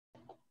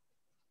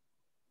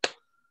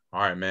All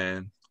right,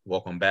 man.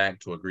 Welcome back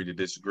to Agree to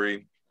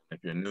Disagree.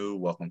 If you're new,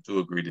 welcome to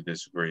Agree to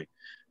Disagree.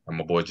 I'm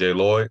my boy Jay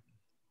Lloyd,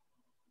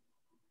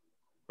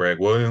 Greg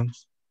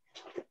Williams,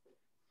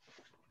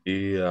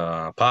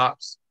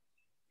 Pops,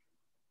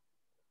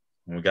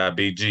 and we got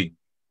BG.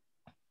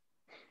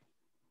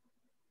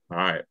 All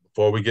right.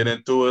 Before we get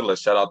into it,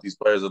 let's shout out these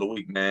players of the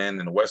week, man.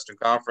 In the Western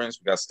Conference,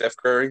 we got Steph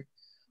Curry.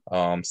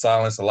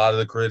 Silenced a lot of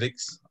the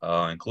critics,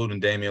 including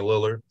Damian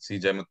Lillard,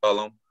 CJ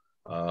McCollum.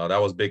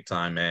 That was big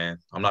time, man.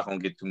 I'm not gonna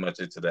get too much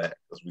into that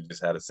because we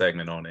just had a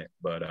segment on it.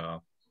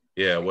 But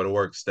yeah, what a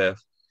work,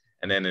 Steph.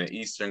 And then in the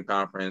Eastern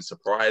Conference,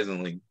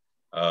 surprisingly,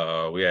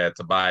 we had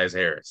Tobias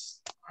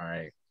Harris. All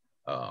right.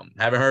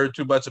 Haven't heard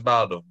too much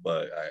about him,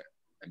 but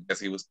I guess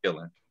he was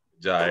killing.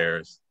 Jai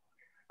Harris.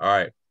 All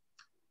right.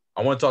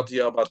 I want to talk to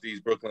y'all about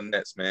these Brooklyn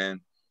Nets, man.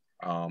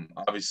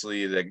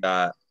 Obviously, they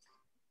got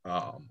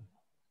um,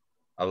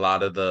 a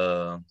lot of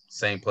the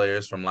same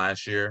players from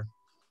last year,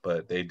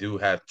 but they do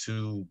have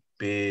two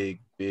big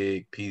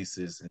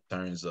pieces in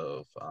terms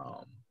of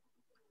um,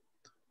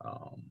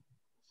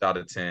 shot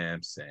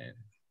attempts and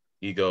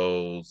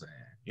egos,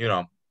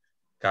 and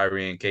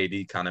Kyrie and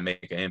KD kind of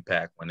make an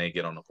impact when they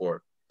get on the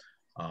court,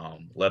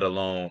 let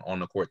alone on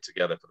the court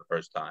together for the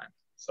first time.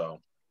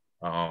 So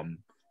I'm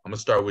gonna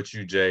start with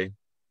you, Jay.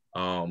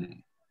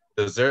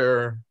 Does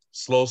their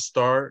slow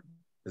start,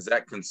 does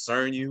that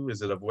concern you?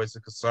 Is it a voice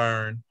of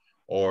concern,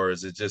 or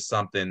is it just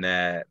something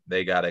that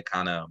they got to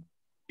kind of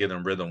get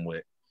in rhythm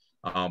with?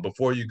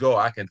 Before you go,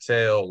 I can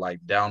tell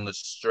like down the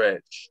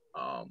stretch,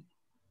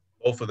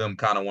 both of them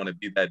kind of want to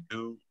be that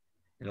dude.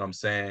 You know what I'm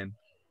saying?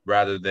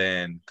 Rather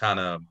than kind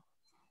of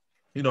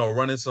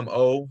running some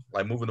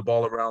like moving the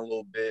ball around a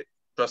little bit,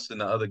 trusting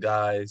the other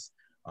guys.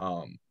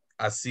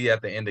 I see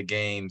at the end of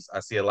games, I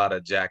see a lot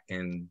of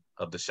jacking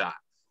of the shot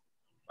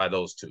by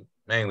those two,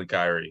 mainly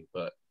Kyrie.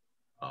 But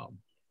um,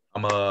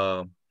 I'm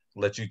gonna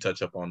let you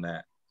touch up on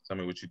that. Tell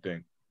me what you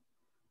think.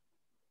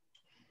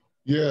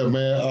 Yeah,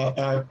 man,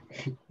 I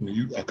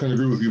couldn't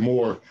agree with you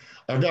more.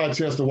 I got a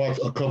chance to watch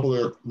a couple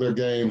of their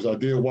games. I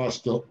did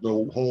watch the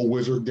whole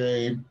Wizard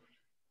game,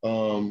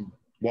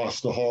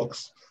 watched the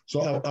Hawks.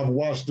 So I've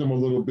watched them a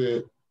little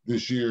bit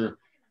this year.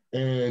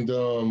 And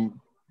the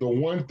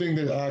one thing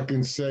that I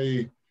can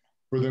say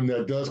for them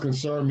that does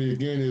concern me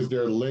again is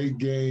their late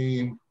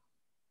game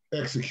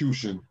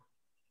execution.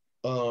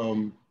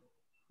 Um,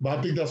 but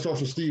I think that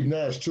starts with Steve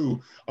Nash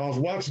too. I was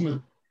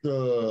watching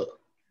the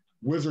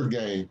Wizard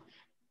game,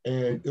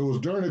 and it was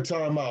during the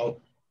timeout.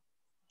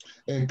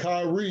 And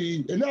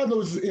Kyrie, and I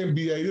know this is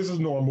NBA, this is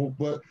normal,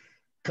 but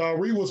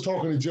Kyrie was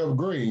talking to Jeff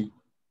Green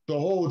the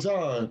whole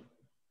time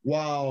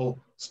while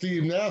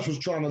Steve Nash was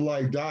trying to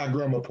like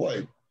diagram a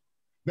play.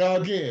 Now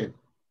again,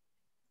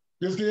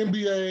 it's the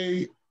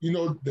NBA.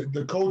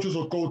 The coaches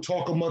will go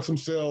talk amongst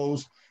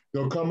themselves.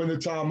 They'll come in the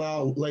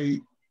timeout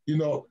late.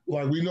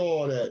 Like we know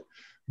all that.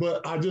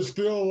 But I just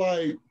feel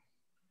like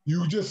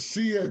you just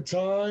see at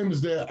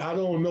times that I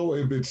don't know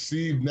if it's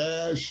Steve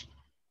Nash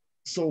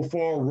so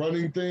far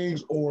running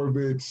things or if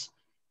it's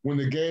when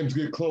the games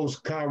get close,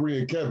 Kyrie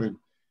and Kevin.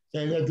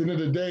 And at the end of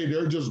the day,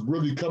 they're just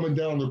really coming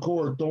down the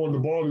court, throwing the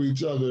ball to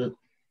each other,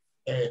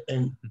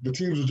 and the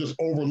teams are just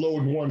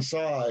overloading one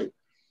side.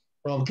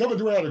 Kevin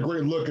Durant had a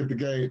great look at the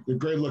game, a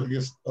great look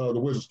against the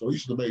Wizards, though. He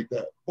should have made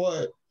that.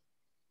 But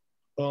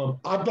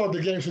I thought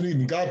the game shouldn't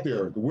even got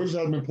there. The Wizards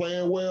haven't been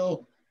playing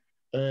well,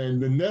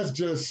 and the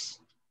Nets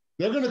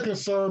they're going to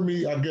concern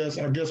me, I guess.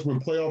 I guess when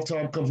playoff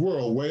time comes, we're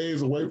a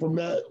ways away from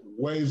that,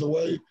 ways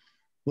away.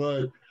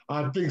 But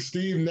I think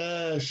Steve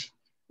Nash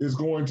is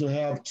going to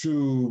have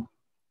to,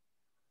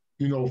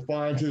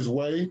 find his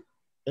way.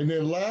 And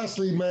then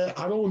lastly, man,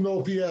 I don't know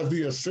if he has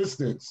the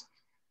assistants.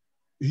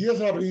 He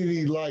doesn't have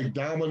any like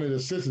dominant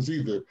assistants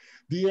either.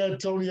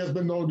 D'Antoni has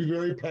been known to be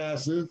very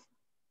passive.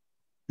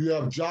 You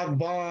have Jock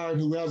Vaughn,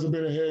 who hasn't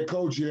been a head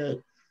coach yet.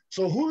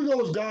 So who do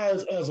those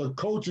guys as a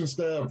coaching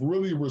staff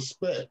really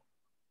respect?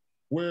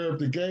 Where if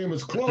the game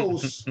is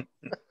close,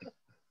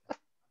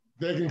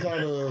 they can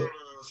kind of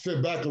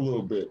sit back a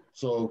little bit.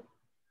 So,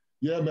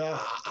 yeah, man,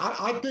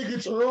 I think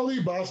it's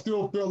early, but I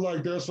still feel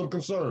like there's some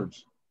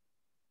concerns.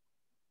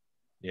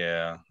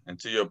 Yeah, and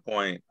to your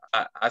point,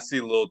 I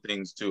see little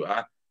things too.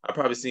 I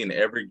probably seen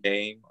every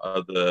game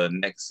of the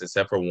Knicks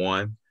except for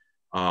one.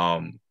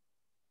 Um,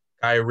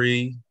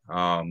 Kyrie,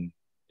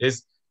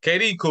 is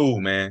KD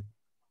cool, man.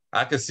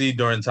 I could see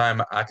during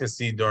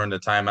the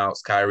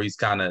timeouts, Kyrie's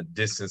kind of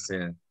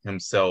distancing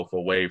himself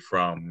away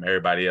from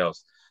everybody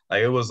else.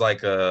 Like it was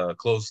like a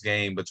close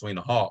game between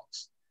the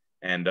Hawks,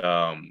 and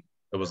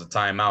it was a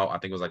timeout. I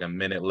think it was like a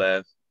minute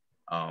left.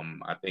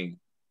 I think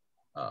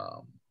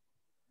um,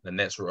 the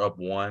Nets were up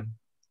one,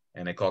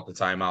 and they called the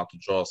timeout to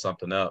draw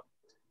something up.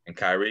 And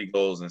Kyrie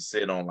goes and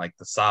sit on like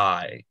the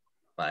side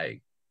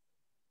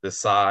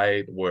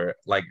where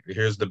like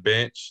here's the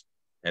bench,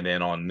 and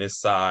then on this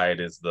side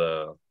is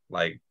the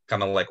like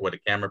kind of like where the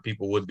camera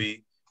people would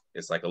be.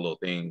 It's like a little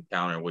thing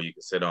counter where you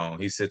can sit on.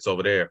 He sits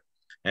over there,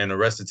 and the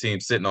rest of the team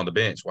sitting on the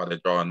bench while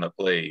they're drawing the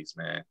plays,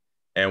 man.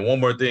 And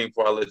one more thing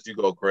before I let you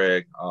go,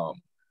 Craig.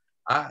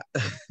 I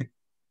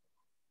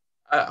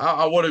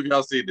I wonder if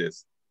y'all see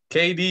this.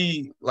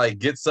 KD like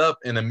gets up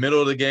in the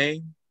middle of the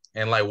game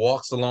and like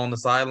walks along the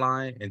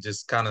sideline and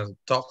just kind of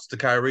talks to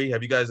Kyrie.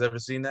 Have you guys ever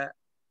seen that?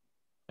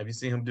 Have you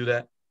seen him do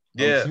that?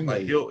 I haven't Yeah, seen that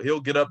like yet. he'll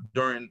get up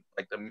during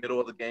like the middle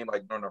of the game,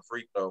 like during a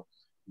free throw,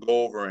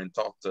 go over and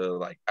talk to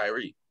like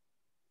Kyrie.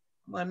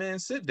 I'm like, man,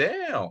 sit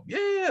down.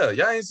 Yeah,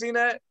 y'all ain't seen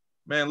that?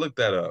 Man, look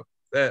that up.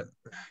 That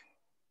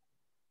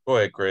Go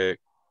ahead, Craig.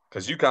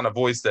 Because you kind of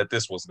voiced that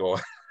this was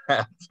going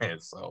to happen.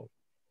 So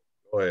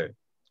go ahead.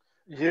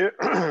 Yeah,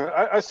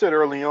 I said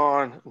early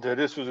on that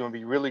this was going to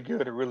be really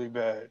good or really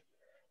bad,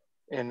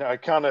 and I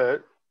kind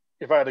of,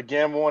 if I had to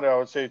gamble on it, I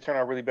would say it turned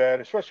out really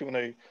bad, especially when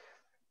they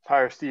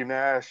hire Steve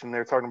Nash and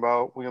they're talking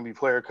about we're going to be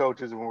player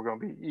coaches and we're going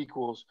to be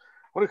equals.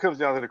 When it comes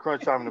down to the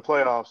crunch time in the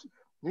playoffs,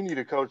 you need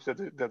a coach that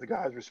the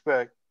guys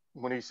respect.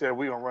 When he said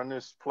we're going to run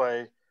this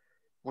play,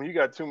 when you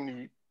got too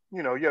many,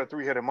 you got a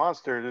three-headed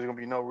monster, there's going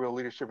to be no real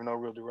leadership and no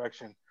real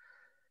direction.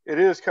 It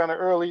is kind of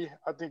early.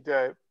 I think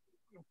that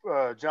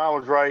John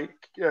was right.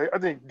 I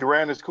think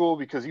Durant is cool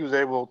because he was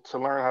able to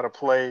learn how to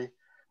play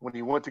when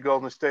he went to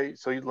Golden State.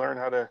 So he learned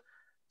how to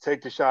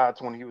take the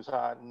shots when he was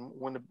hot and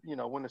when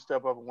to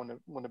step up and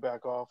when to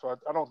back off. So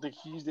I don't think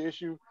he's the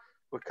issue.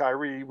 But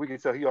Kyrie, we can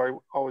tell he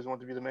always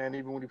wanted to be the man,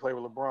 even when he played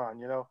with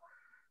LeBron.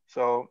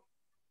 So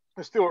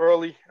it's still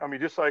early. I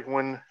mean, just like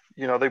when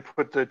they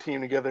put the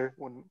team together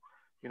when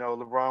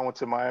LeBron went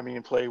to Miami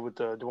and played with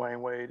Dwayne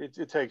Wade.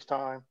 It takes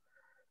time.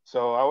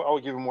 So I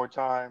would give him more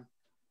time.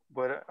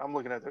 But I'm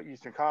looking at the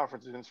Eastern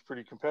Conference and it's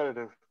pretty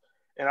competitive.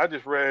 And I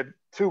just read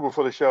too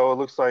before the show. It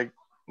looks like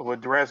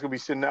Durant's gonna be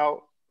sitting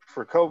out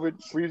for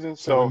COVID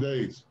reasons. 7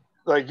 days.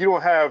 Like you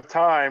don't have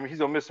time. He's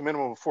gonna miss a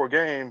minimum of 4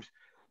 games.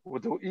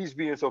 With the East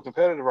being so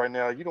competitive right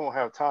now, you don't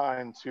have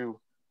time to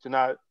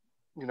not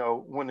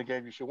win the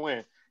game you should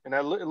win.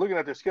 And looking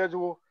at their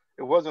schedule,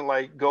 it wasn't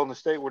like Golden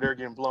State where they're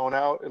getting blown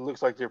out. It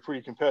looks like they're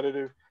pretty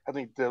competitive. I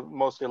think the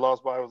most they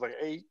lost by was like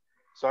 8.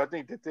 So I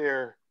think that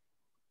they're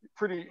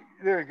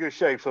in good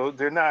shape. So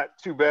they're not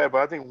too bad.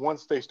 But I think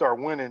once they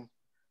start winning,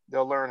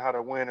 they'll learn how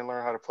to win and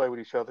learn how to play with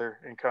each other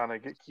and kind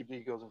of keep the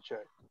egos in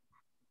check.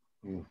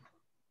 Mm.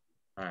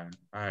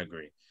 I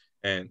agree.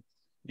 And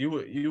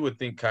you would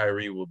think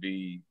Kyrie will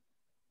be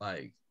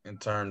like in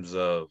terms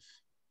of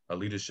a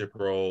leadership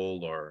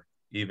role or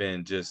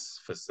even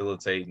just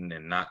facilitating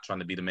and not trying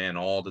to be the man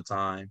all the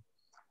time.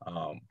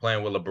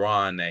 Playing with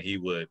LeBron, that he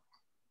would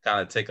kind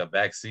of take a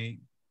back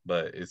seat,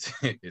 but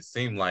it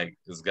seemed like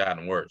it's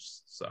gotten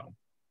worse. So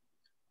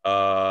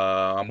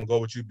I'm gonna go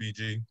with you,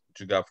 BG. What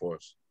you got for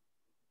us?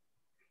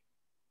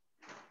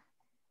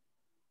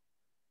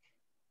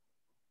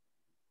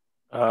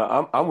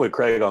 I'm with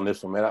Craig on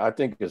this one, man. I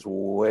think it's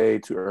way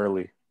too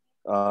early.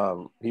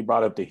 He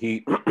brought up the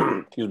Heat,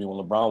 excuse me, when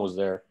LeBron was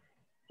there.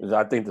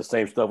 I think the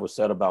same stuff was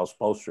said about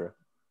Spoelstra.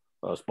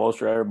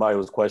 Spoelstra, everybody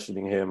was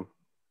questioning him.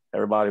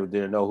 Everybody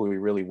didn't know who he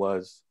really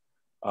was.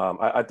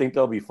 I think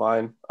they'll be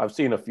fine. I've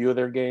seen a few of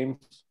their games,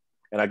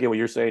 and I get what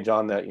you're saying,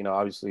 John, that,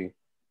 obviously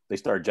they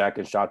start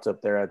jacking shots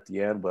up there at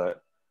the end,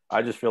 but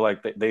I just feel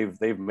like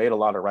they've made a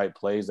lot of right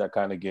plays that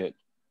kind of get,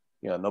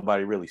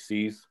 nobody really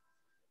sees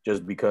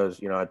just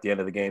because, at the end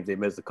of the games, they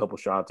missed a couple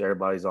shots.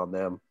 Everybody's on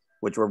them,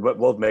 which were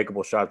both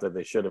makeable shots that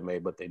they should have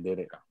made, but they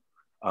didn't.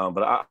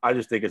 But I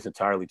just think it's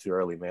entirely too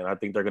early, man. I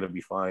think they're going to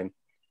be fine.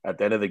 At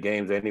the end of the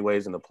games,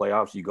 anyways, in the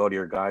playoffs, you go to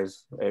your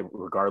guys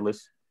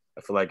regardless.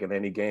 I feel like in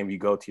any game, you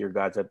go to your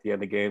guys at the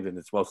end of games, and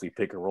it's mostly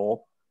pick and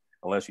roll,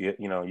 unless you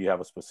have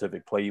a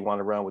specific play you want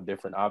to run with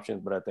different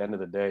options. But at the end of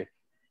the day,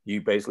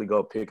 you basically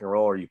go pick and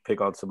roll, or you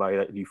pick on somebody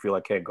that you feel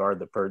like can't guard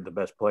the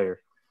best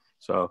player.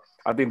 So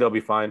I think they'll be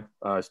fine.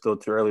 It's still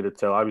too early to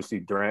tell. Obviously,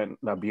 Durant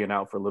not being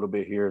out for a little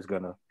bit here is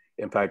going to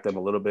impact them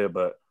a little bit,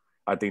 but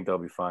I think they'll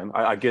be fine.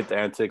 I get the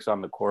antics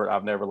on the court.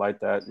 I've never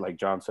liked that, like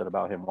John said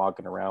about him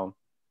walking around.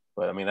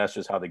 But, I mean, that's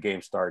just how the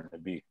game's starting to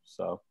be.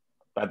 So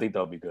I think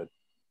they'll be good.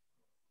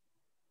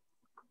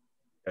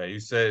 Yeah, you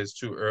said it's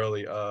too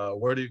early.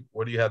 Where do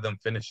you have them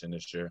finishing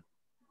this year?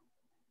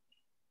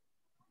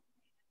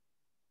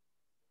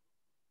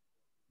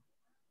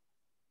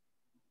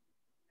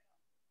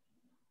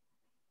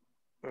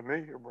 For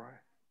me or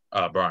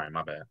Brian? Brian,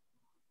 my bad.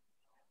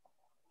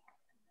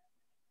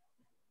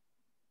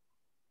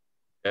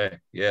 Okay,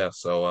 yeah.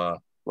 So,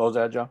 What was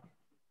that, John?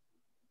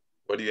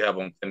 where do you have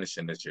them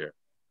finishing this year?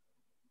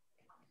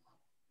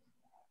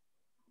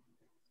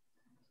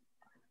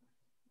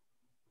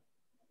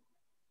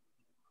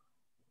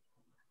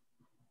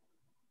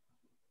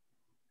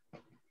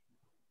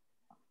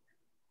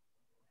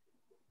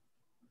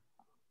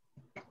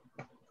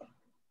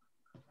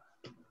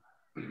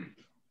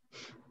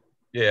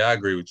 Yeah, I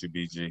agree with you,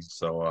 BG.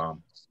 So,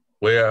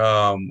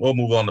 we'll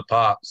move on to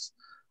Pops.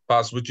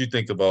 Pops, what you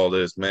think of all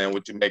this, man?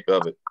 What you make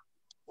of it?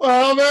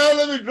 Well, man,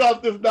 let me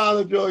drop this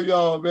knowledge on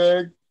y'all,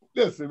 man.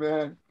 Listen,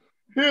 man.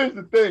 Here's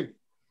the thing.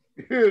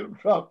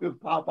 Drop this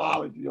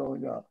popology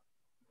on y'all.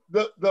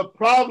 The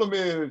problem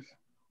is,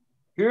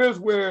 here's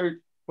where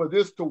for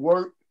this to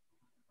work,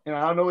 and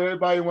I know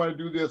everybody want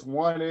to do this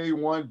 1A,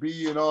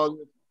 1B, and all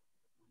this.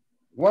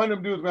 One of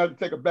them dudes gonna have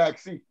to take a back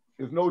seat.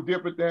 It's no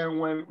different than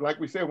when, like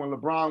we said, when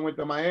LeBron went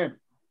to Miami.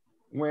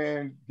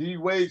 When D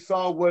Wade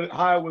saw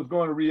how it was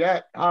going to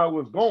react, how it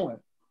was going,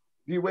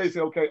 D Wade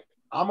said, "Okay,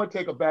 I'm gonna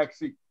take a back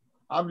seat.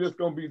 I'm just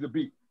gonna be the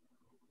beat."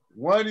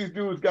 One of these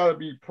dudes got to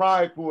be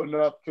prideful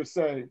enough to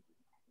say,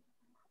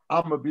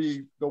 "I'm gonna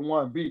be the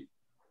one B."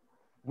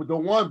 The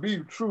one B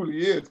truly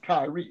is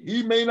Kyrie.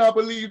 He may not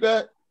believe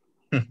that,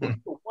 but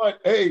the one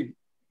A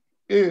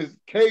is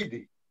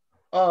KD.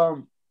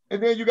 And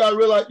then you got to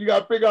realize, you got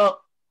to figure out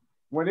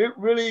when it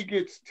really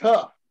gets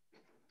tough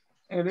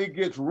and it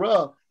gets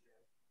rough,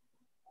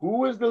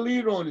 who is the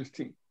leader on this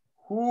team?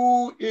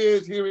 Who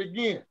is, here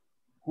again,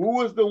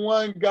 who is the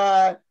one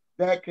guy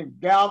that can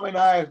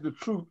galvanize the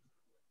troops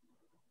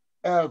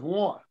as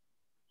one?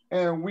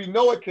 And we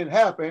know it can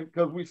happen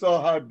because we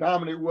saw how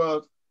dominant it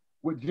was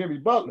with Jimmy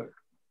Butler.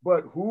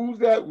 But who's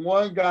that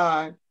one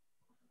guy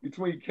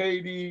between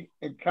KD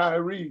and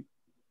Kyrie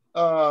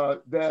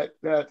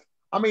that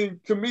I mean,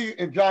 to me,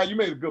 and John, you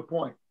made a good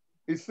point.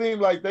 It seemed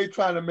like they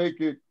trying to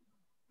make it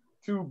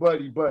too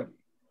buddy-buddy.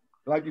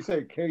 Like you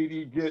said,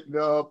 KD getting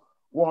up,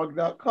 walking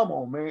out. Come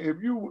on, man.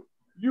 If you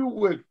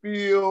would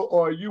feel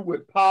or you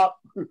would pop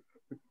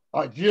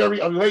or Jerry,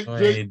 a late You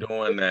Jerry, ain't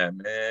doing that,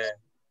 man.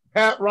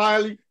 Pat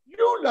Riley,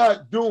 you're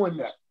not doing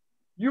that.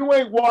 You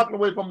ain't walking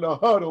away from the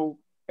huddle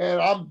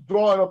and I'm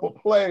drawing up a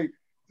play.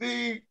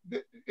 See,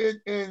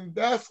 and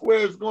that's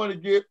where it's going to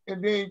get.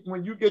 And then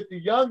when you get the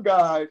young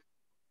guys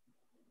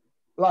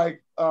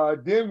like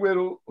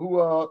Dinwiddie,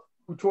 who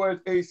tore his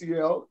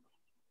ACL,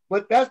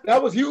 but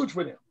that was huge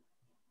for them.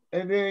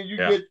 And then you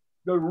get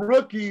the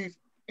rookies,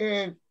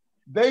 and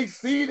they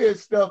see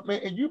this stuff,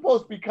 man. And you're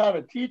supposed to be kind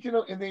of teaching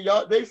them, and then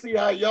they see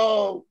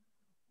how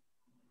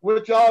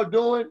what y'all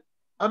doing.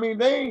 I mean,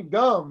 they ain't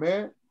dumb,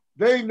 man.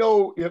 They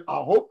know. I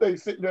hope they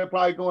sitting there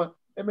probably going,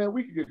 "Hey, man,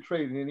 we could get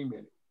traded any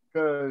minute,"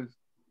 because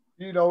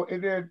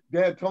And then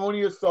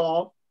D'Antoni is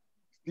soft.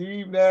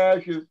 Steve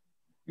Nash is,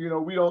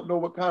 we don't know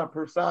what kind of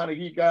persona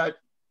he got.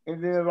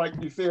 And then, like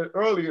you said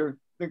earlier,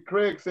 then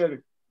Craig said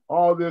it.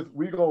 All this,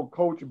 we gonna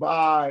coach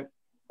by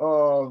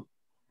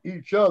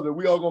each other.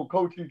 We all gonna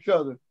coach each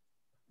other.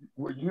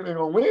 Well, you ain't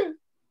gonna win.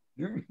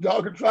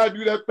 Y'all can try to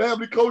do that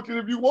family coaching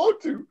if you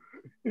want to.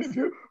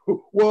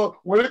 Well,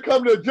 when it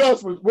comes to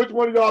adjustments, which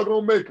one of y'all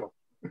gonna make them?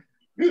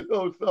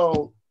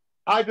 So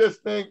I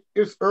just think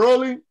it's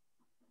early.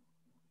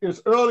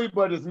 It's early,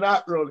 but it's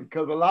not early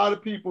because a lot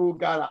of people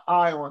got an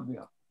eye on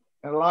them,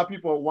 and a lot of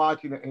people are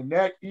watching it. And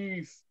that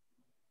East,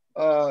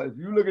 if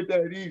you look at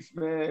that East,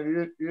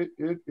 man,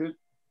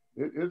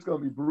 it's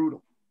gonna be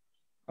brutal.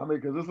 I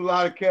mean, because there's a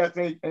lot of cats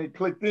ain't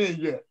clicked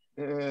in yet,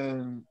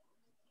 and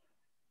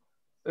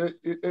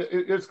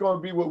it's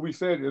gonna be what we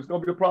said. It's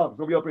gonna be a problem. It's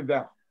gonna be up and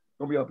down. It's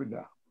gonna be up and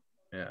down.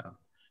 Yeah,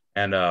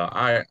 and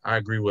I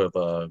agree with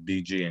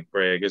BG and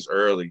Craig. It's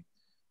early,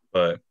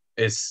 but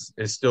it's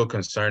still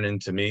concerning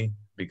to me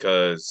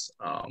because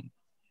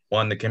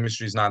one, the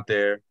chemistry's not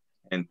there,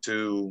 and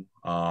two,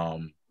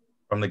 from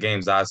the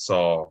games I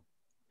saw,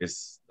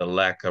 it's the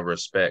lack of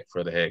respect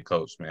for the head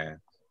coach, man.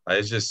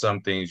 It's just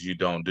some things you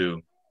don't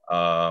do.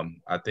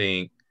 I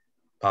think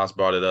Pops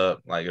brought it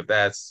up. Like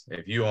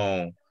if you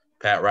own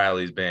Pat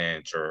Riley's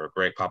bench or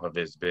Greg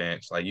Popovich's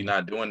bench, like you're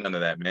not doing none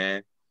of that,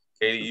 man.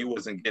 Katie, you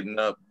wasn't getting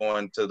up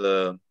going to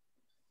the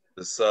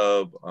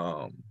sub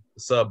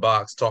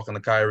box talking to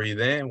Kyrie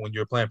then when you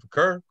were playing for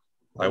Kerr.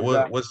 Like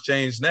what's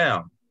changed now?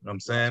 You know what I'm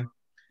saying?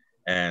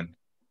 And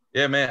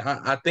yeah, man,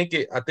 I think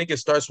it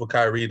starts with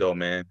Kyrie though,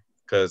 man,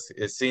 because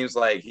it seems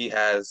like he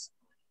has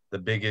the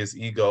biggest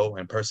ego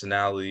and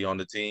personality on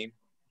the team.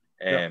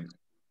 And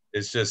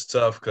it's just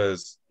tough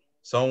because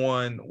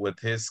someone with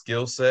his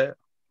skill set,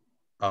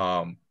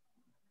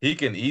 he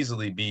can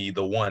easily be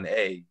the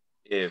 1A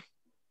if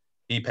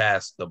he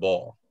passed the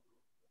ball.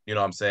 You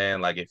know what I'm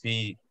saying? Like if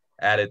he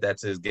added that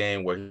to his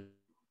game where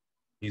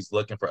he's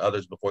looking for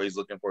others before he's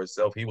looking for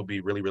himself, he would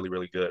be really, really,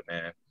 really good,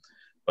 man.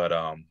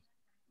 But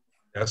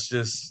that's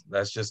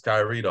just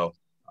Kyrie though.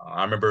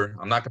 I remember,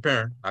 I'm not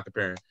comparing. I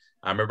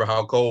remember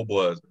how Cole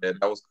was. That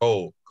was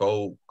Cole.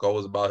 Cole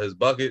was about his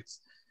buckets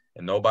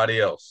and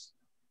nobody else.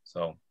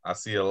 So I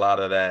see a lot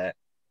of that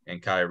in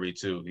Kyrie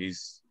too.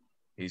 He's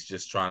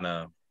just trying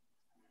to,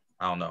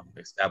 I don't know,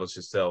 establish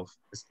himself.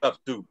 It's tough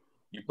too.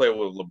 You play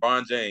with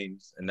LeBron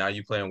James and now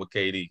you playing with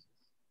KD.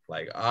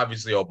 Like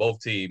obviously on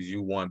both teams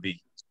you 1B.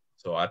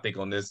 So I think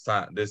on this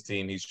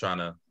team he's trying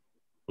to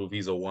prove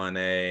he's a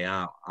 1A.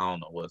 I don't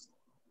know what's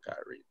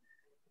Kyrie.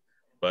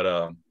 But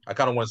I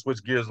kind of want to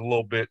switch gears a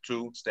little bit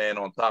too, staying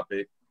on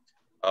topic.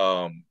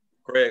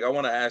 Craig, I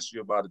want to ask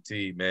you about the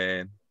team,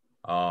 man.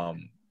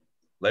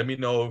 Let me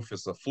know if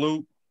it's a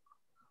fluke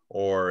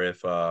or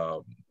if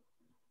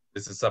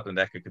this is something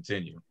that could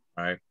continue,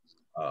 right?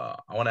 I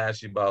want to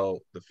ask you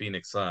about the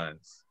Phoenix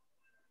Suns,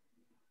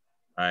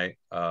 right?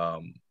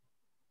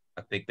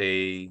 I think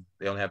they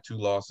only have 2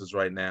 losses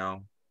right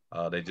now.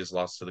 They just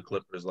lost to the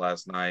Clippers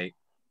last night.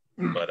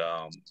 But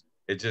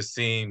it just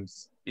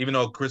seems, even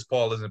though Chris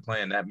Paul isn't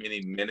playing that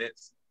many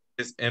minutes,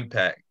 his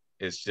impact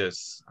is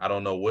just, I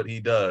don't know what he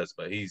does,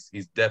 but he's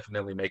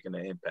definitely making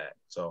an impact.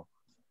 So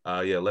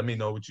Yeah, let me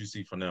know what you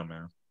see from them,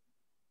 man.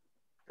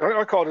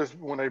 I called this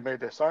when they made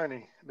that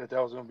signing that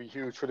was going to be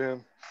huge for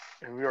them,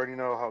 and we already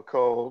know how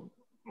cold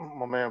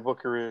my man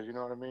Booker is. You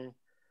know what I mean?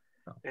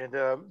 And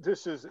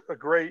this is a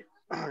great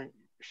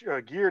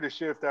gear to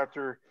shift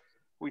after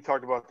we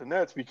talked about the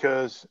Nets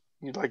because,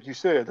 like you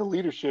said, the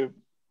leadership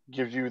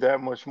gives you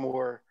that much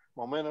more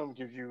momentum.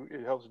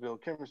 It helps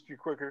build chemistry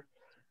quicker.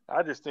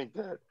 I just think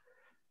that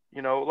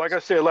like I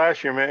said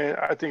last year, man,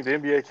 I think the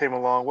NBA came a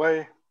long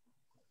way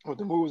with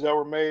the moves that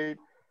were made.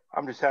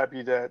 I'm just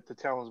happy that the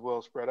talent's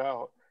well spread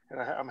out, and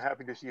I'm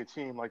happy to see a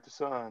team like the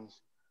Suns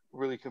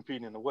really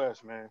competing in the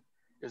West, man.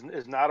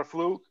 It's not a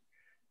fluke.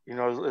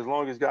 As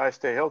long as guys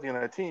stay healthy on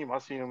that team, I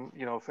see them,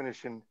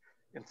 finishing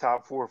in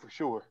top four for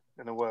sure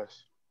in the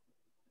West.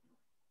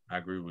 I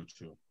agree with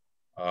you.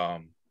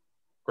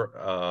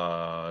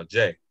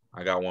 Jay,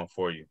 I got one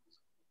for you.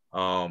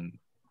 Um,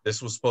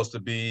 this was supposed to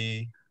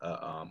be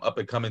up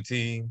and coming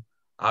team.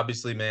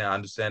 Obviously, man, I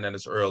understand that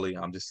it's early.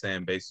 I'm just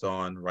saying, based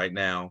on right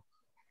now,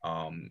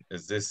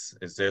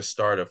 is their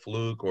start a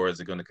fluke or is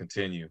it going to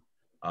continue?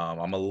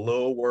 I'm a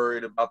little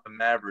worried about the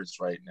Mavericks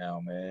right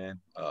now, man.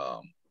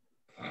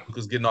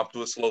 Luka's getting off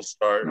to a slow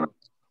start.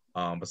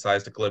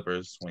 Besides the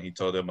Clippers when he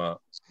told them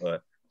up,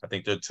 but I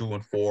think they're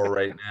 2-4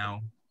 right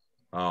now.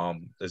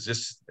 It's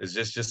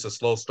just a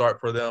slow start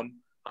for them.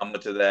 How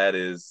much of that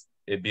is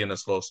it being a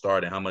slow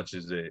start, and how much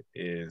is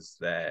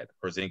that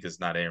Porzingis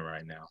not in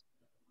right now?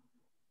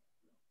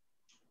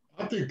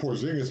 I think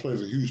Porzingis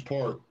plays a huge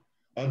part.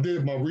 I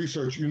did my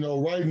research.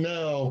 Right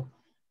now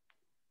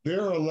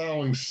they're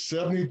allowing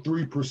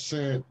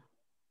 73%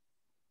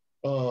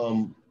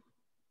 of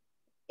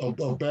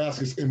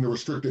baskets in the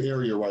restricted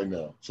area right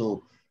now.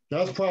 So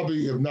that's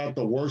probably, if not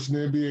the worst in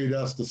the NBA,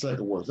 that's the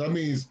second worst. That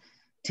means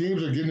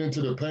teams are getting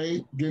into the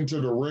paint, getting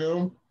to the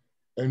rim,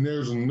 and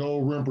there's no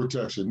rim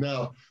protection.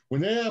 Now,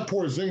 when they have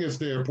Porzingis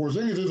there,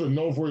 Porzingis isn't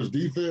known for his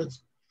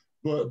defense,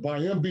 but by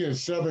him being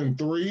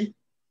 7'3",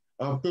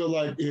 I feel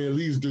like it at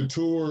least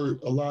deter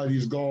a lot of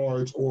these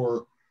guards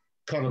or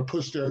kind of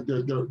push their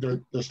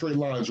straight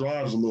line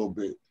drives a little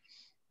bit.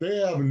 They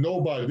have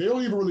nobody. They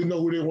don't even really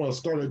know who they want to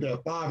start at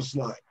that 5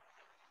 slot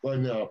right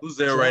now. Who's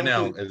there right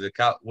now? Is it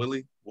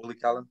Willie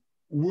Collins?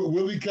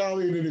 Willie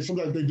Collins, and then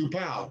sometimes they do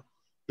Powell.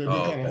 They've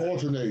been kind of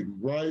alternating,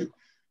 right?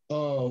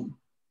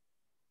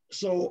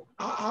 So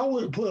I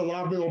would put a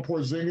lot of it on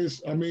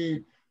Porzingis. I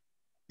mean,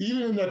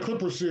 even in that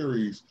Clipper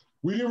series,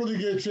 we didn't really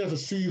get a chance to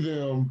see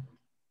them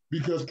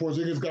because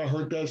Porzingis got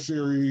hurt that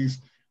series,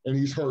 and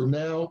he's hurt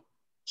now.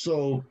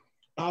 So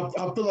I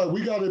feel like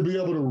we got to be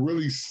able to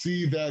really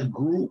see that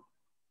group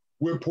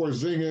with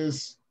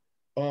Porzingis.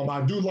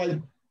 I do like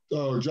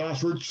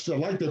Josh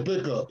Richardson. I like their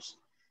pickups.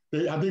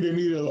 I think they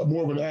need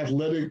more of an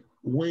athletic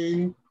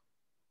wing.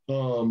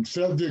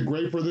 Seth did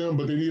great for them,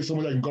 but they need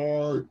someone that can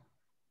guard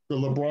the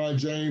LeBron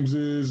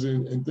Jameses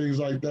and things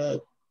like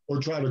that, or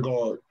try to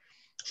guard.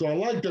 So I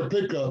like their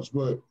pickups,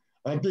 but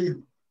I think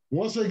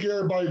once they get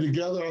everybody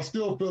together, I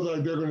still feel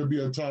like they're going to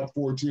be a top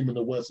 4 team in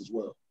the West as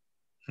well.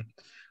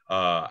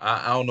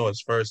 I don't know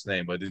his first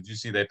name, but did you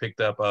see they picked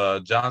up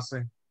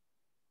Johnson?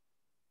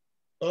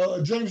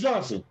 James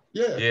Johnson.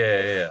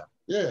 Yeah.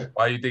 Yeah.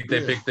 Why do you think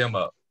they picked them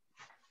up?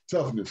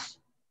 Toughness.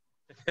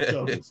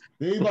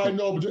 Anybody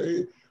know?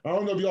 I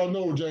don't know if y'all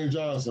know James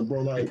Johnson,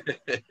 bro. Like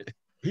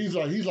he's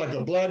like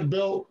a black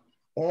belt.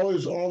 All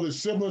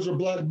his siblings are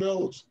black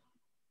belts.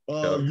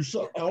 I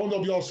don't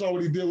know if y'all saw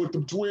what he did with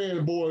the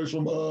twin boys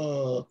from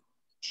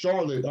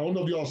Charlotte. I don't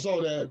know if y'all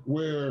saw that,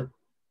 where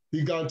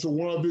he got into an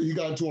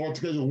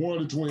altercation with one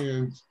of the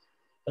twins,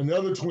 and the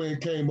other twin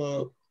came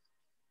up,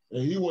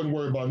 and he wasn't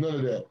worried about none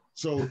of that.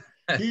 So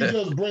he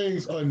just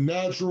brings a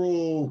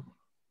natural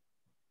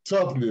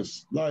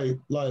toughness. Like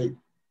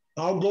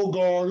I'll go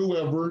guard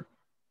whoever,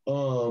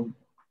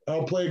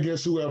 I'll play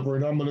against whoever,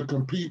 and I'm going to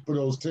compete for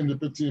those 10 to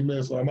 15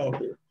 minutes when I'm out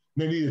there.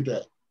 They needed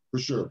that for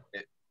sure.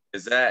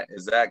 Is that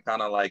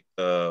kind of like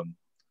the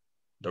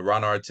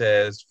Ron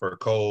Artest for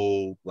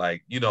Cole,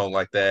 like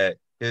that?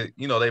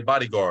 They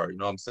bodyguard. You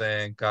know what I'm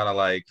saying? Kind of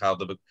like how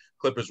the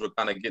Clippers were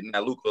kind of getting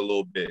that Luka a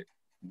little bit.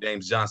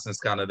 James Johnson's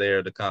kind of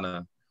there to kind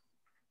of,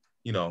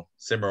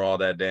 simmer all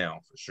that down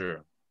for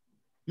sure.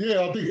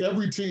 Yeah, I think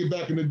every team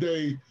back in the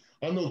day,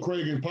 I know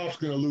Craig and Pops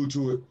can allude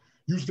to it,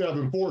 used to have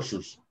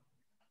enforcers.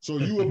 So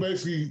you would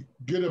basically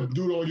get a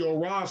dude on your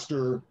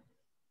roster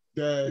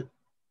that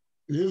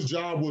his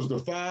job was to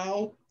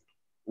foul,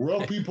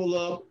 rough people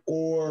up,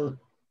 or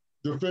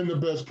defend the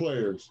best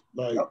players.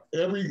 Like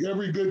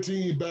every good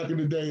team back in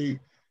the day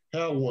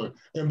had one.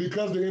 And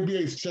because the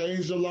NBA's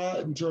changed a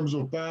lot in terms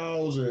of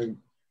fouls and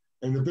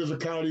the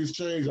physicality's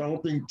changed, I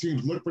don't think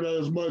teams look for that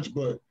as much,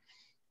 but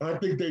I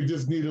think they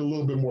just needed a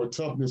little bit more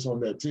toughness on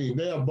that team.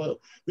 They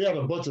had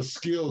a bunch of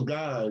skilled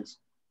guys,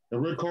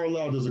 and Rick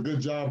Carlisle does a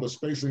good job of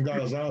spacing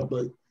guys out,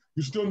 but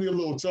you still need a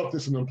little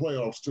toughness in the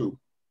playoffs too.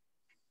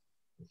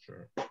 For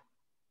sure.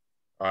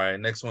 All right,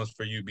 next one's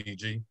for you,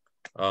 BG.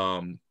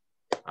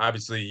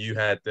 Obviously, you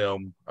had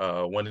them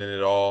winning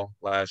it all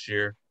last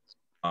year.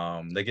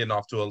 They're getting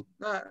off to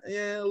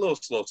a little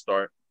slow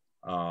start.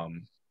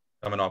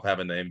 coming off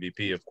having the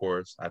MVP, of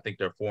course. I think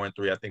they're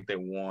 4-3. I think they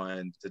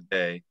won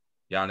today.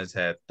 Giannis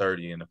had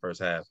 30 in the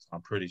first half.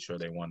 I'm pretty sure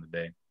they won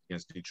today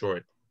against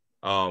Detroit.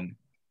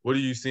 What are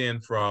you seeing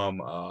from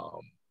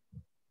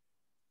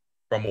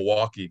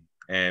Milwaukee,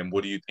 and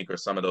what do you think are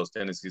some of those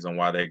tendencies on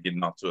why they're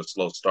getting off to a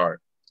slow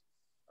start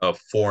of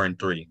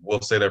 4-3?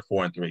 We'll say they're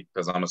 4-3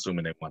 because I'm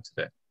assuming they won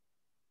today.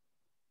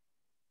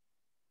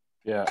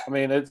 Yeah, I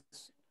mean, it's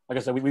like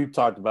I said, we've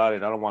talked about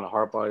it. I don't want to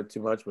harp on it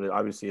too much, but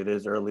obviously it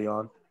is early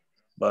on.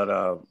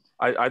 But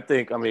I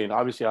think, I mean,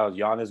 obviously how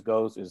Giannis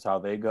goes is how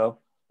they go,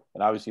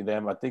 and obviously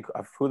them. I think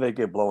who they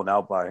get blown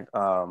out by.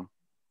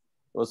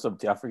 It was some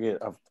I forget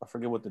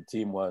what the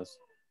team was,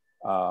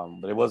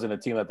 but it wasn't a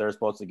team that they're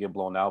supposed to get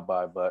blown out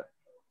by. But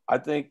I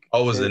think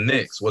it was the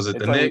Knicks. Was it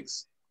the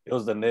Knicks? It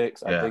was the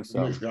Knicks. Yeah. I think so.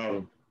 The Knicks got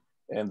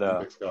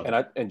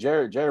them. And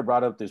Jared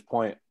brought up this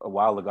point a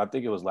while ago. I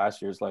think it was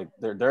last year. It's like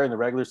they're in the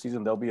regular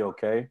season, they'll be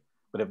okay.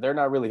 But if they're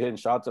not really hitting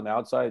shots on the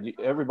outside,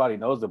 everybody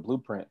knows the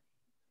blueprint.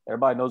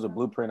 Everybody knows the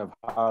blueprint of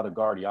how to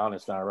guard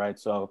Giannis now, right?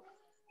 So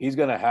he's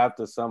going to have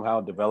to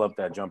somehow develop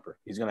that jumper.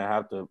 He's going to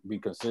have to be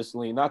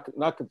consistently,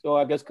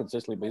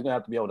 consistently, but he's going to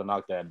have to be able to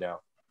knock that down.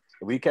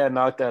 If we can't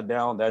knock that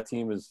down, that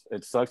team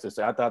it sucks to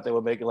say. I thought they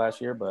would make it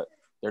last year, but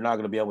they're not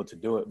going to be able to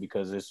do it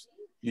because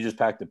you just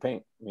pack the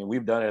paint. I mean,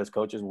 we've done it as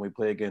coaches when we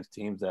play against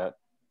teams that,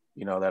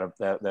 you know,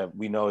 that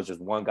we know is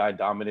just one guy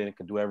dominant and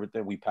can do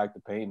everything. We pack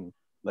the paint and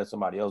let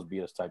somebody else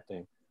beat us type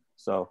thing.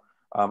 So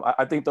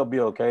I think they'll be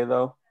okay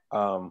though.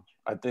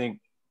 I think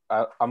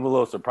I'm a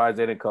little surprised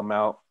they didn't come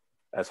out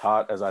as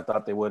hot as I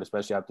thought they would,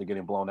 especially after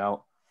getting blown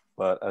out.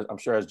 But I'm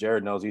sure, as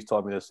Jared knows, he's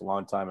told me this a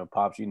long time, and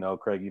Pops, you know,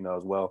 Craig, you know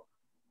as well.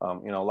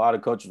 You know, a lot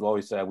of coaches will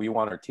always say we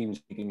want our teams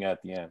peaking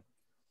at the end.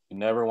 You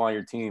never want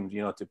your teams,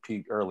 you know, to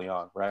peak early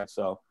on, right?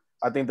 So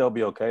I think they'll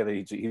be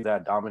okay. He's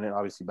that dominant,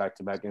 obviously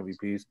back-to-back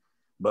MVPs.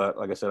 But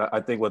like I said,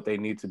 I think what they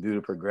need to do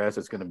to progress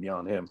is going to be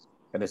on him.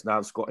 And it's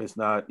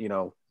not, you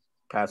know,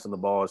 passing the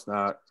ball. It's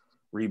not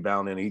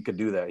rebounding. He could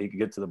do that. He could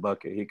get to the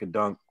bucket. He could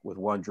dunk with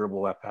one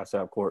dribble at pass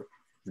half court.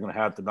 He's going to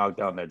have to knock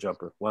down that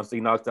jumper. Once he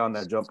knocks down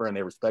that jumper and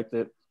they respect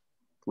it,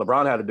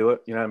 LeBron had to do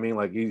it. You know what I mean?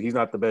 Like he's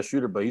not the best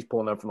shooter, but he's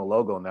pulling up from the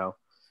logo now.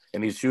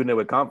 And he's shooting it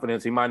with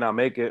confidence. He might not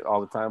make it all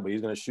the time, but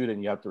he's going to shoot it,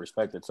 and you have to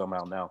respect it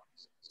somehow now.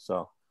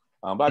 So,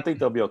 but I think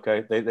they'll be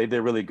okay. They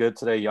did really good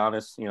today,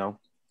 Giannis, you know.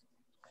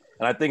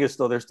 And I think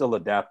they're still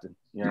adapting.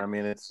 You know what I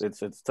mean? It's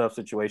a tough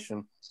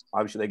situation.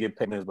 Obviously, they get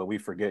paid, but we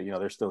forget, you know,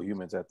 they're still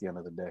humans at the end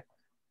of the day.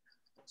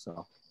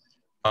 So,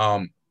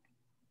 I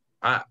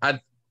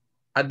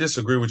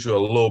disagree with you a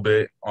little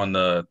bit on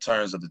the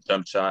terms of the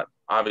jump shot.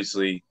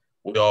 Obviously,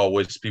 we all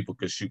wish people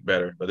could shoot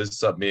better, but this is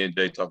something me and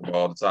Jay talk about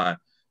all the time.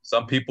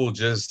 Some people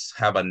just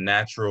have a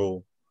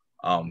natural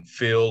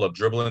feel of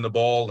dribbling the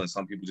ball, and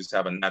some people just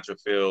have a natural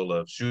feel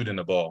of shooting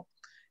the ball.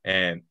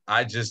 And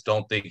I just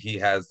don't think he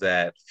has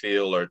that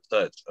feel or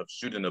touch of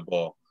shooting the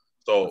ball.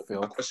 So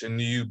my question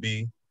to you,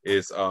 B,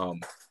 is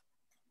does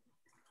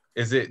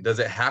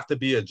it have to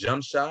be a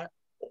jump shot,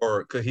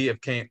 or could he have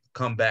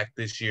come back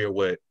this year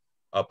with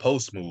a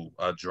post move,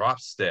 a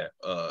drop step,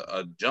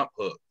 a jump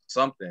hook,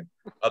 something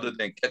other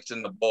than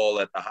catching the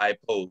ball at the high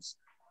post,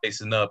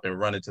 facing up and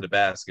running to the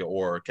basket,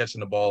 or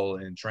catching the ball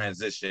in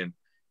transition,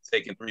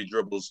 taking 3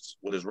 dribbles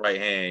with his right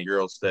hand,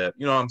 Euro step.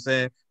 You know what I'm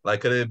saying? Like,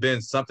 could it have been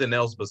something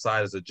else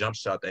besides a jump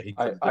shot that he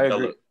could develop? I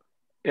agree.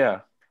 Yeah.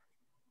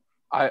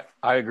 I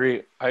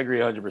agree. I agree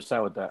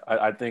 100% with that.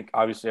 I think,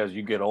 obviously, as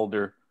you get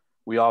older,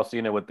 we all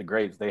seen it with the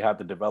greats. They have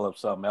to develop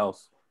something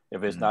else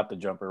if it's not the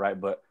jumper,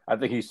 right? But I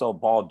think he's so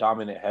ball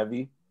dominant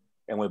heavy.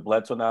 And with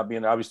Bledsoe not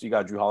being there, obviously you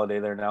got Drew Holiday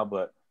there now,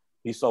 but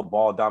he's so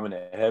ball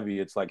dominant heavy.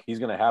 It's like he's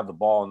going to have the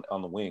ball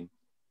on the wing.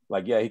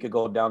 Like, yeah, he could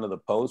go down to the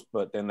post,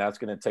 but then that's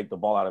going to take the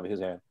ball out of his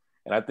hand.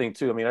 And I think,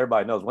 too, I mean,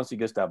 everybody knows once he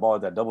gets that ball,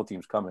 that double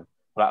team's coming.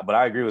 But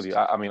I agree with you.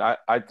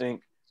 I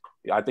think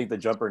the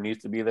jumper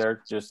needs to be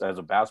there just as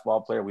a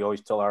basketball player. We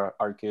always tell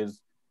our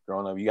kids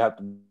growing up, you have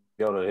to be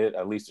able to hit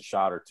at least a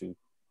shot or two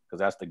because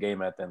that's the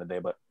game at the end of the day.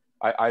 But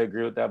I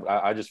agree with that.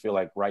 But I just feel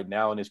like right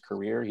now in his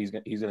career, he's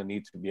going to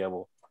need to be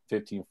able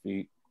 15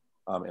 feet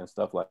and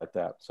stuff like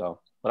that. So,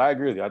 but I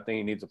agree with you. I think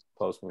he needs a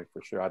post move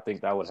for sure. I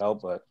think that would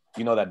help. But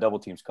you know that double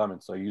team's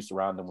coming, so you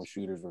surround them with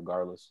shooters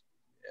regardless.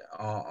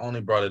 Yeah, I only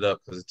brought it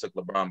up because it took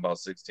LeBron about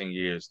 16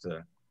 years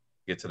to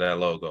get to that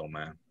logo,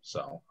 man.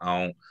 So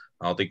I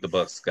don't think the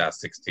Bucks got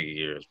 16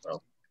 years,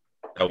 bro.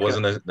 That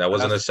wasn't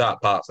a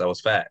shot, Pops. That was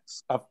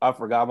facts. I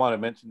forgot. I want to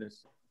mention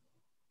this.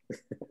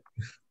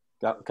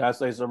 Can I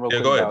say something real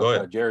quick go about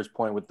ahead. Jared's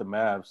point with the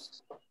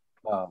Mavs?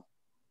 I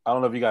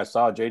don't know if you guys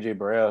saw JJ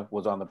Barea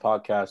was on the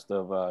podcast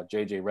of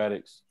JJ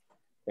Redick's,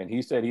 and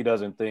he said he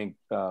doesn't think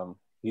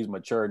he's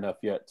mature enough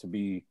yet to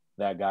be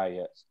that guy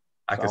yet.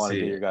 I want to see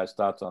get it. your guys'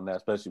 thoughts on that,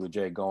 especially with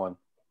Jay going.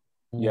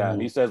 Ooh. Yeah, and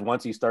he says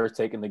once he starts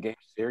taking the game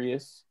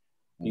serious,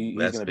 he's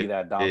going to be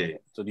that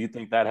dominant. So do you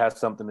think that has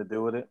something to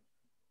do with it?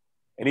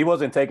 And he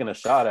wasn't taking a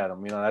shot at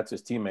him. You know, that's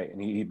his teammate.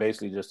 And he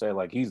basically just said,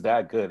 like, he's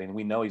that good, and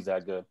we know he's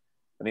that good.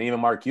 And then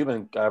even Mark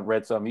Cuban, I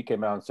read something, he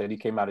came out and said he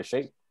came out of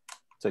shape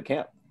to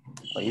camp.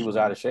 Like, he was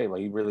out of shape.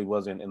 Like, he really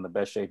wasn't in the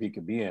best shape he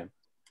could be in.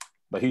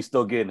 but he's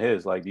still getting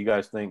his. Like, do you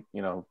guys think,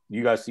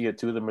 you guys see it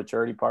too, the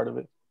maturity part of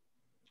it?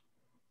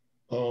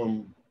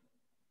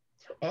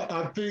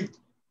 I think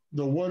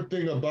the one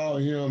thing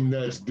about him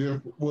that's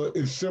different, well,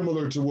 it's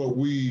similar to what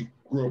we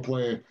grew up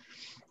playing.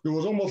 It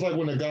was almost like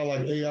when a guy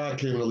like AI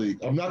came in the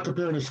league. I'm not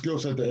comparing his skill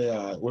set to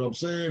AI. What I'm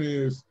saying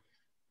is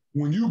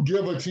when you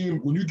give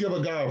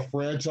a guy a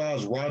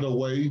franchise right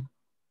away,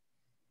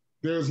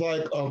 there's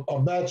like a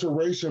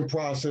maturation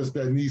process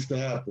that needs to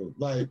happen.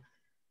 Like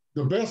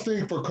the best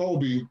thing for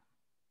Kobe,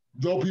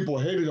 though people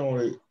hated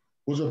on it,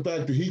 was the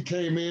fact that he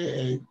came in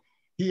and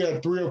he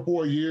had 3 or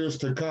 4 years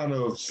to kind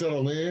of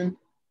settle in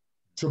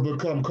to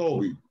become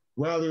Kobe.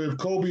 Rather, if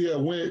Kobe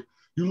had went,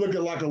 you look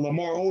at like a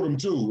Lamar Odom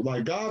too.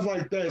 Like guys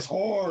like that, it's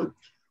hard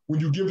when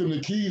you give them the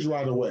keys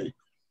right away.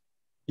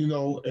 And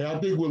I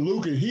think with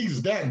Luka,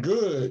 he's that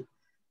good,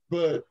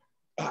 but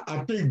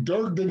I think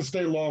Dirk didn't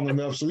stay long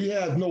enough, so he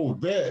has no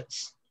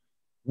vets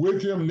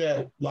with him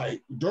that,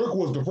 like, Dirk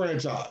was the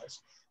franchise.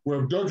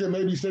 Where if Dirk had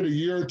maybe stayed a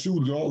year or two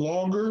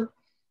longer,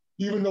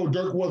 even though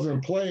Dirk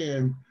wasn't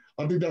playing,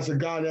 I think that's a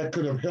guy that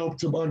could have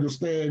helped him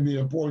understand the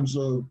importance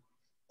of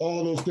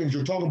all those things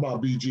you're talking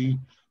about, BG.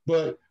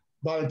 But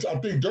I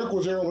think Dirk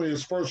was early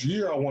his first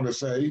year, I want to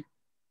say,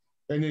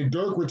 and then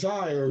Dirk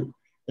retired,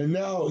 and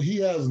now he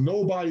has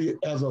nobody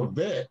as a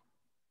vet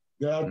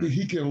that I think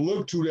he can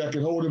look to that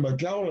can hold him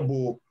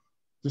accountable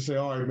to say,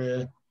 all right,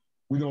 man,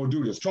 we don't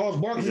do this. Charles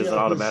Barkley He's just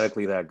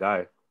automatically that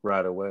guy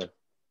right away.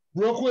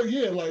 Real quick,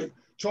 yeah, like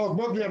Charles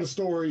Barkley had a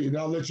story, and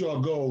I'll let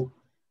y'all go.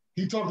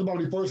 He talked about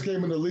when he first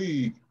came in the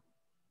league,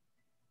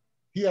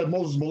 he had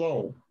Moses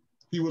Malone.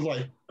 He was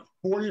like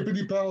 40 or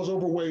 50 pounds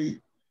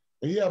overweight,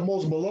 and he had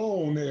Moses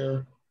Malone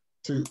there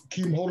to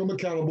hold him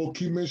accountable,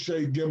 keep him in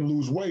shape, get him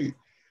lose weight.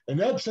 And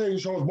that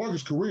changed Charles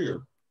Barkley's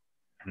career.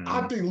 Mm-hmm.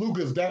 I think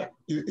Luka's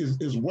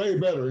is way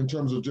better in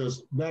terms of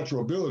just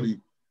natural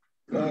ability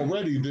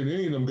already than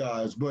any of them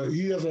guys, but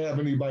he doesn't have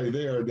anybody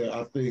there that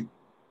I think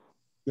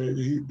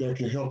that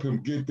can help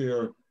him get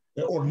there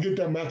or can get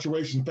that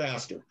maturation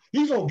faster.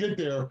 He's going to get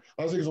there.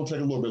 I think it's going to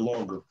take a little bit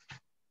longer.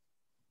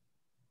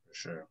 For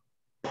sure.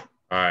 All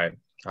right.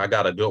 I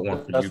got a good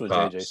one for That's you, what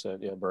Pops. JJ said.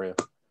 Yeah, Brea.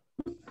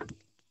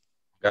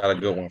 Got a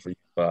good one for you,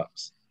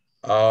 Pops.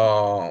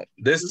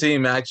 This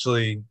team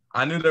actually,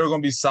 I knew they were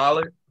going to be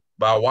solid,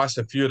 but I watched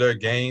a few of their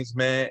games,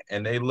 man,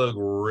 and they look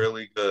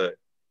really good.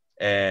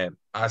 And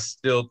I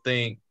still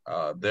think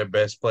their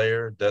best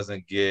player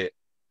doesn't get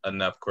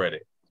enough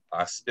credit.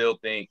 I still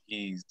think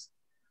he's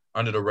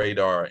under the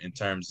radar in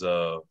terms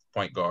of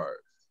point guard.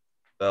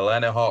 The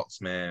Atlanta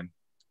Hawks, man,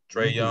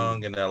 Trae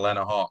Young and the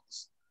Atlanta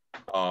Hawks.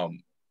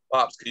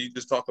 Pops, can you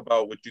just talk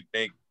about what you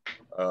think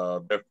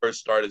their first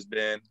start has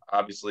been?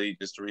 Obviously,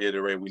 just to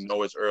reiterate, we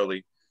know it's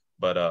early,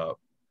 but I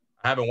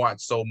haven't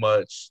watched so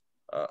much.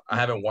 I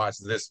haven't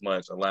watched this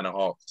much Atlanta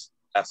Hawks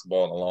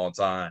basketball in a long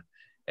time.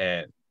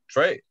 And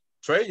Trae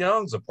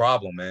Young's a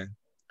problem, man.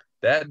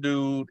 That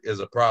dude is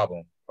a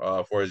problem.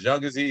 For as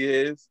young as he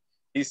is,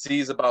 he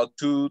sees about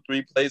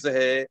 2-3 plays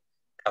ahead,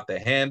 got the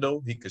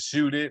handle, he could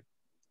shoot it,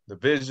 the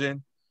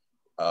vision.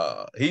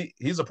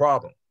 He's a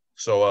problem.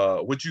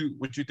 So what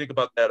you think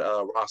about that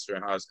roster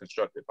and how it's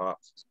constructed,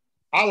 Pops?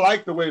 I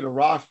like the way the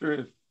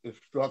roster is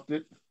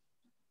constructed.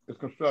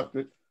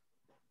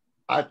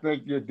 I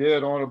think you're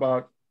dead on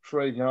about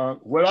Trae Young.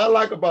 What I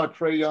like about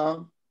Trae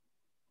Young,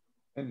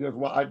 and just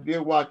what I did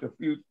watch a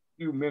few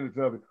minutes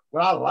of it.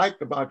 What I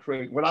like about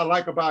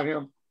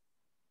him,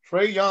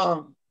 Trae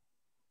Young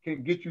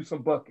can get you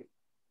some buckets.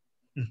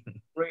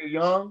 Trae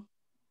Young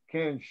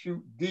can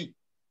shoot deep.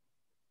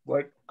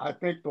 But I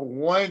think the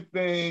one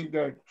thing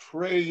that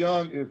Trae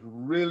Young is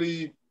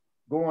really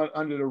going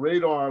under the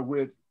radar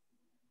with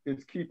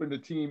is keeping the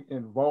team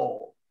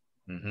involved.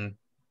 Mm-hmm.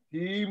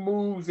 He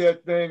moves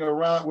that thing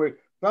around with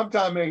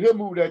sometimes, man, he'll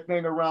move that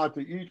thing around to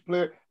each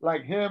player.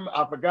 Like him,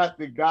 I forgot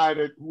the guy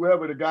that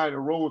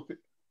rolls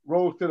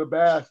to the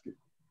basket.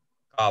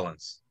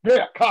 Collins.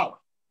 Yeah, Collins.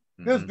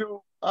 Mm-hmm. This dude,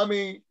 I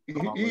mean,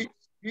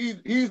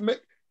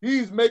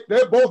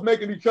 they're both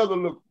making each other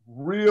look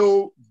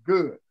real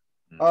good.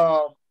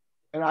 Mm-hmm.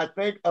 And I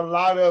think a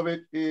lot of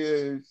it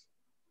is,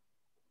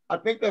 I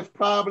think that's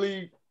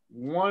probably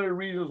one of the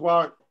reasons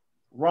why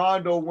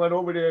Rondo went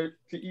over there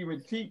to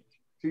even teach,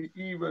 to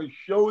even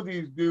show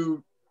these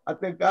dudes. I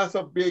think that's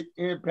a big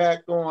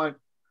impact on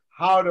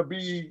how to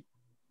be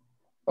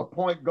a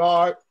point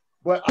guard.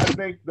 But I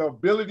think the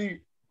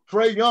ability,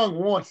 Trae Young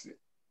wants it.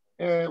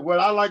 And what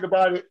I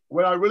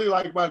really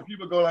like about it,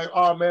 people go like,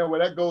 oh man,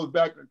 well that goes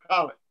back to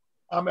college.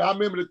 I mean, I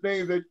remember the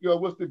things that,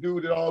 what's the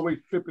dude that always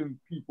tripping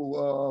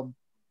people?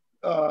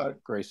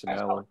 Grayson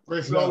Allen.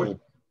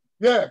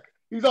 Yeah,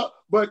 he's up.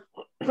 But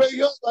Trae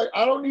Young, like,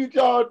 I don't need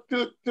y'all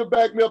to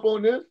back me up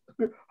on this.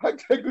 I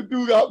take the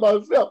dude out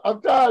myself.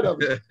 I'm tired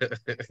of it.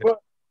 But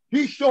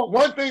he's showing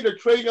one thing that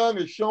Trae Young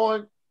is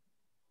showing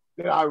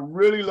that I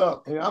really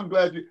love, and I'm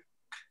glad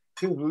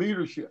his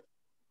leadership.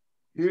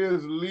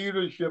 His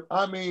leadership.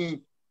 I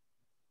mean,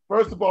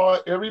 first of all,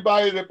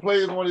 everybody that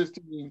plays on his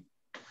team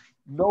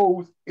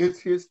knows it's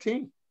his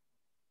team.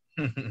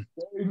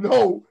 They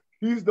know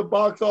he's the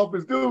box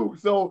office dude.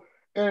 So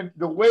And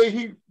the way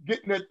he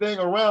getting that thing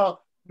around,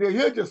 then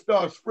he'll just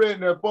start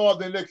spreading that ball.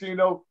 Then next thing you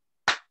know,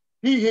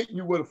 he hitting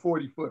you with a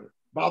 40-footer,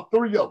 about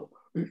 3 of them.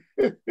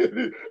 and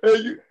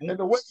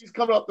the way he's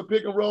coming up the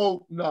pick and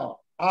roll, no.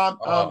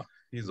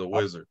 He's a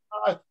wizard.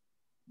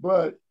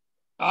 But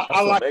That's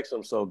I what like makes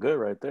him so good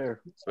right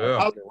there.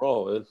 Yeah. Pick and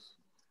roll is.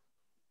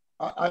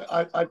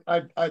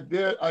 I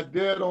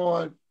did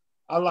on.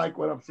 I like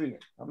what I'm seeing.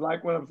 I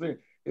like what I'm seeing.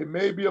 It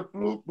may be a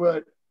fluke,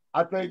 but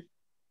I think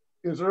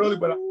it's early,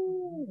 but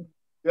I'm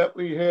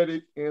definitely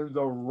headed in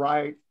the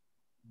right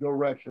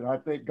direction. I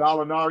think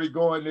Gallinari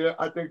going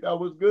there, I think that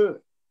was good.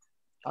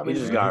 I mean,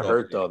 He just got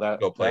hurt though.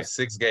 Go play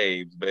 6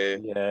 games,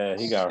 man. Yeah,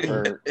 he got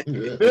hurt.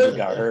 He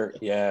got hurt.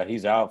 Yeah,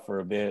 he's out for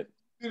a bit.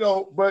 You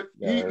know, but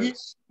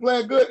he's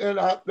playing good, and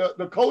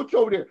the coach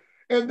over there.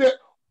 And then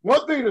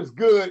one thing that's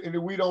good, and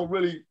that we don't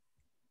really,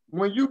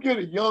 when you get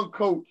a young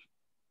coach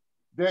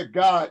that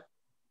got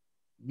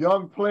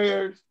young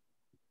players,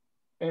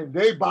 and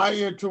they buy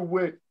into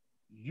what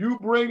you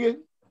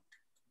bringing,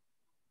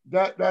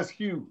 that's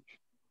huge.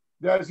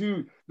 That's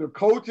huge. The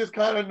coach is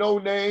kind of no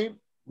name.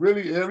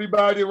 Really,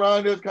 everybody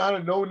around there is kind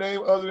of no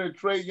name other than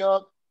Trae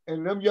Young,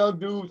 and them young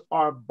dudes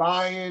are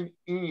buying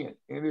in.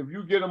 And if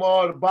you get them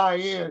all to buy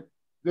in,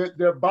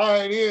 they're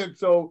buying in.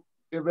 So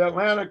if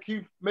Atlanta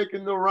keeps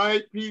making the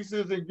right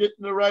pieces and getting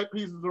the right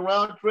pieces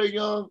around Trae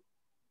Young,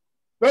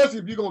 especially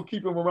if you're going to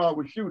keep him around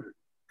with shooters,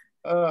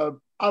 I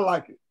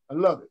like it. I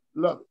love it.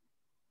 Love it.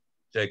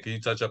 Jay, can you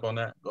touch up on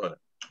that? Go ahead.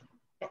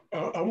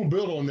 I'm going to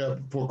build on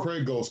that before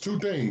Craig goes. 2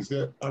 things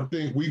that I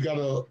think we got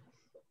to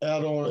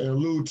add on and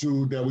allude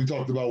to that we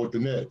talked about with the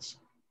Nets.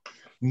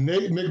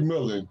 Nate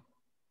McMillan,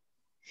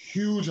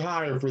 huge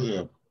hire for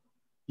them.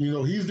 You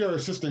know, he's their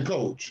assistant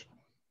coach.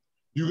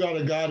 You got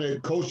a guy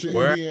that coached in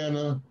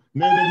Indiana,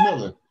 Nate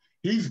McMillan.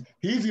 He's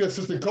the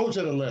assistant coach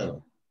at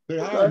Atlanta. They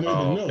hired Nate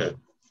McMillan. Okay.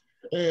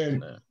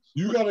 And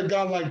you got a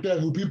guy like that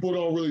who people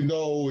don't really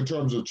know in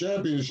terms of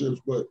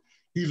championships, but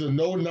he's a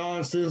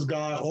no-nonsense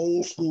guy,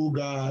 old school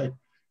guy.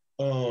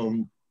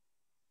 And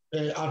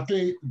I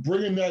think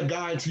bringing that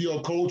guy into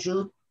your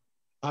culture,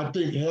 I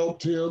think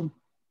helped him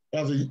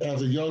as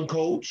a young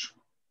coach.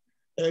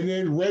 And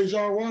then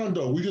Rajon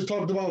Rondo. We just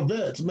talked about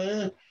vets,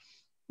 man.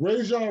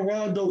 Rajon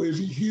Rondo is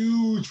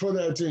huge for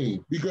that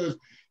team because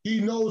he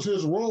knows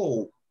his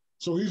role.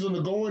 So he's going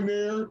to go in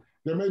there.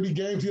 There may be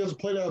games he doesn't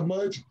play that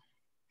much.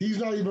 He's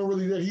not even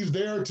really there. He's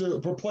there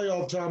for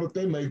playoff time if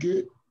they make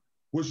it,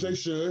 which they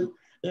should.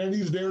 And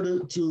he's there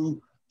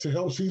to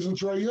help season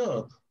Trae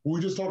Young. We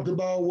just talked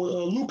about what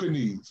Luka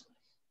needs.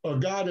 A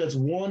guy that's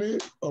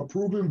wanted, a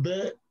proven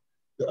vet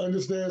that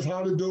understands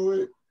how to do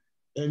it.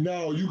 And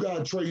now you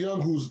got Trae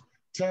Young, whose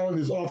talent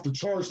is off the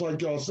charts,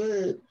 like y'all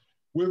said,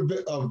 with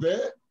a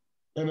vet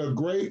and a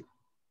great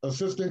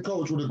assistant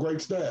coach with a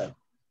great staff.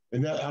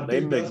 And that I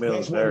think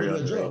that's very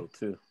underrated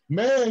too.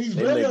 Man, he's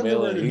very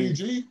underrated,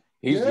 BG.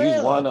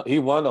 He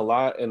won a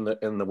lot in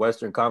the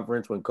Western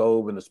Conference when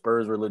Kobe and the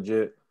Spurs were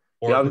legit.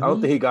 I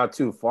don't think he got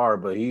too far,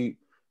 but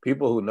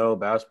people who know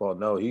basketball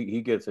know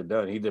he gets it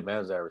done. He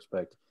demands that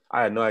respect.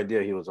 I had no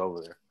idea he was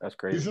over there. That's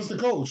crazy. He's just the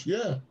coach,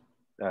 yeah.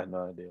 I had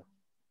no idea.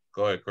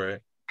 Go ahead,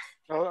 Craig.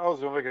 I was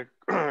going to make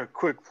a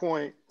quick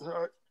point.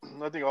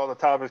 I think all the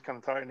topics kind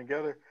of tie in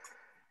together.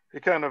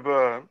 It kind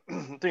of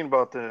thinking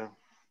about the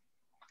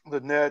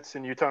Nets,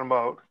 and you're talking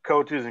about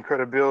coaches and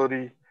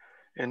credibility,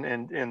 and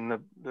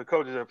the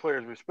coaches that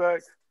players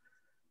respect.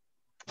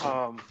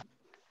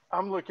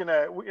 I'm looking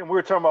at, and we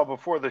were talking about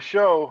before the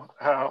show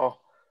how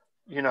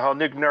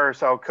Nick Nurse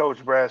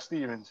outcoached Brad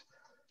Stevens,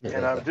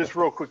 and I'm just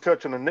real quick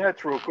touch on the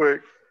Nets real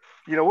quick.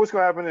 What's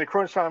going to happen in the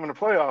crunch time in the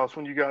playoffs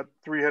when you got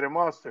 3-headed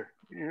monster?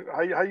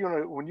 How you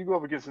gonna, when you go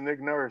up against a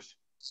Nick Nurse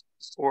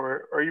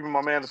or even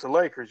my man at the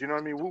Lakers? You know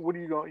what I mean? What are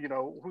you going?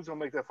 Who's gonna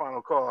make that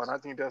final call? And I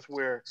think that's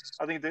where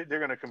they're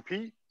going to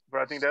compete,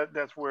 but I think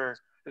that's where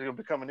it's going to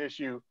become an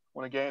issue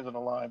when the game's on the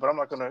line. But I'm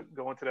not going to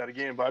go into that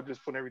again. But I'm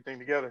just putting everything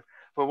together.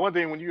 But one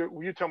thing when you're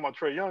talking about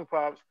Trae Young,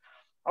 Pops,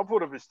 I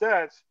put up his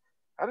stats.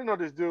 I didn't know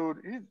this dude.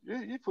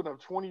 He put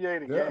up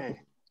 28 a game.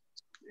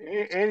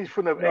 And he's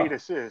putting up 8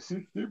 assists.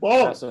 He's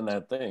passing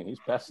that thing. He's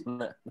passing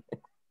that thing.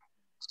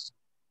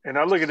 And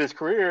I look at his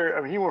career.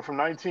 I mean, he went from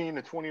 19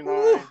 to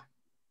 29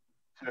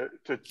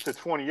 to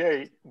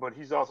 28, but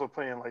he's also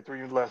playing like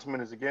 3 less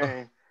minutes a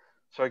game.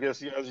 So I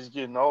guess as he's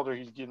getting older,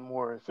 he's getting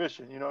more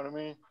efficient. You know what I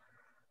mean?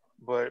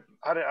 But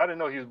I didn't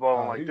know he was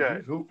balling like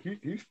that.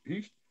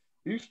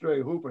 He's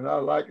straight hooping. I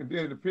like it.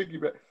 Then the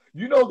piggyback.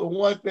 The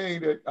one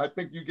thing that I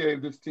think you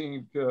gave this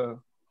team to.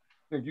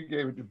 I think you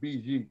gave it to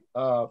BG.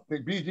 I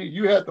think BG,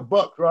 you had the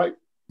Bucks, right?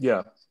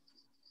 Yeah.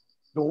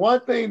 The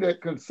one thing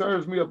that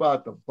concerns me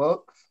about the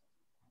Bucks,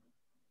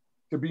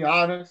 to be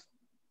honest,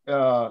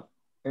 and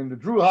the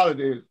Drew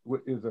Holiday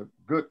is a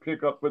good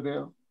pickup for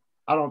them.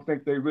 I don't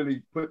think they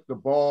really put the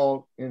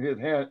ball in his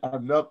hand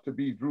enough to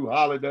be Drew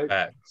Holiday.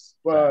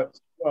 But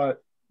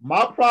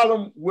my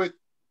problem with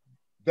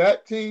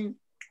that team,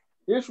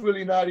 it's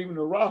really not even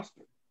the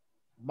roster.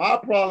 My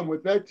problem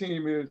with that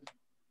team is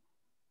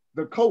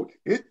the coach.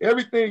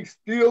 Everything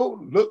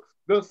still looks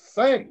the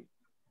same.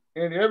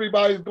 and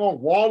everybody's going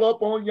to wall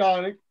up on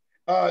Giannis,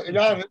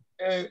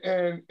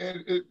 and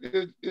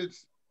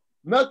it's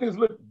nothing's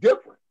looked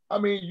different. I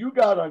mean, you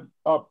got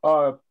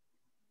a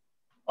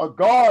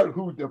guard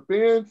who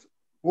defends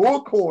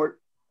full court.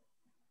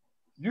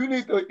 You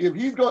need to,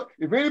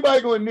 if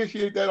anybody's going to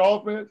initiate that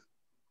offense,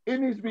 it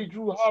needs to be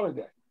Drew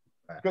Holiday,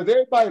 because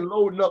everybody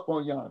loading up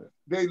on Giannis.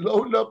 They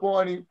loading up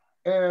on him,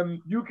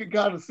 and you can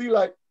kind of see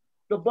like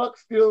the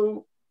Bucks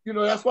still,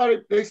 that's why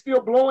they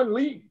still blowing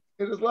leads.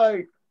 And it's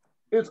like,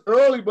 it's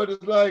early, but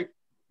it's like,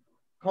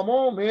 come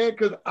on, man,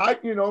 because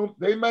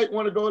they might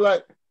want to go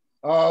like,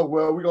 well,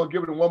 we're gonna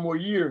give it one more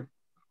year.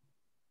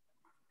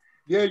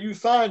 Yeah, you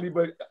signed it,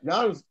 but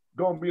Giannis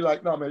gonna be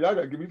like, no, man, y'all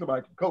gotta give me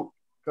somebody who can coach,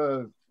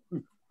 because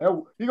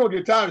he gonna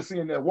get tired of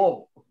seeing that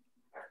wall.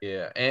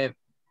 Yeah, and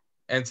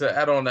to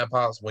add on that,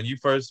 Pops, when you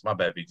first, my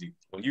bad, BG,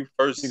 when you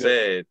first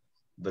said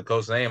the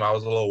coach's name, I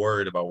was a little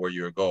worried about where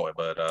you were going,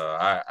 but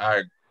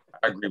I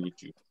agree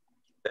with you.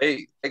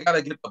 They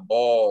gotta get the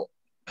ball.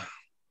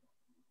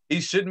 He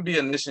shouldn't be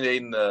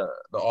initiating the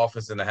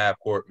offense in the half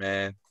court,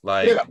 man.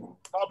 Like,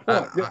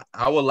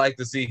 I would like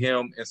to see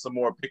him in some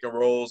more pick and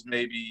rolls,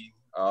 maybe.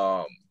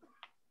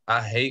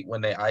 I hate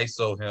when they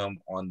ISO him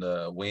on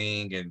the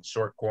wing and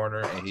short corner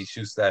and he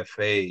shoots that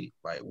fade.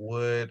 Like,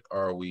 what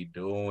are we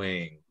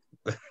doing?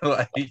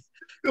 Like,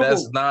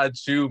 that's not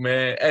you,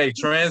 man. Hey,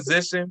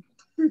 transition,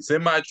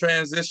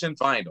 semi-transition,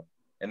 find him.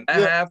 And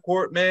that half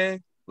court,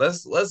 man,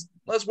 let's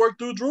work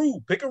through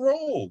Drew. Pick a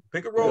roll.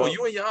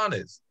 You and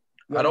Giannis.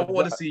 I don't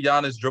want to see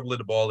Giannis dribbling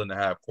the ball in the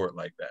half court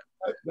like that.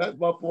 That's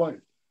my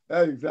point.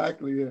 That's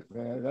exactly it,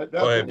 man.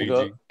 Go ahead,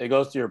 BG. It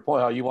goes to your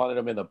point how you wanted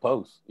him in the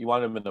post. You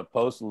wanted him in the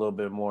post a little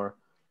bit more.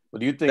 But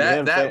do you think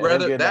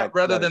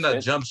rather than a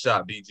jump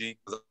shot, BG?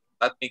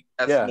 I think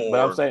that's more.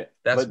 But I'm saying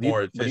that's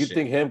more efficient. But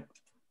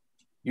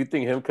you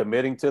think him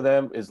committing to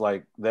them is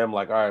like them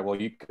like, all right, well,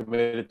 you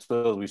committed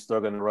to us. We're still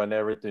going to run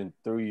everything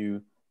through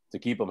you to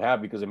keep them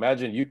happy. Because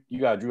imagine you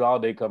got Drew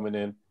Holiday coming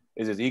in.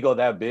 Is his ego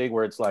that big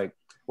where it's like,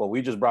 well,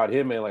 we just brought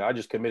him in. Like, I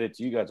just committed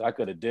to you guys. I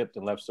could have dipped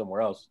and left somewhere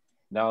else.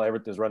 Now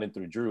everything's running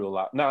through Drew a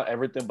lot. Not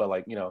everything, but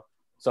like,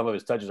 some of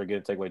his touches are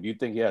getting taken away. Do you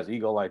think he has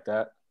ego like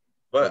that?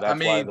 But that's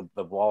why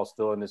the ball's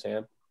still in his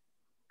hand.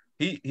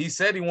 He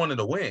said he wanted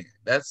to win.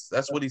 That's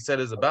what he said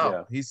is about.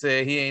 Yeah. He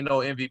said he ain't no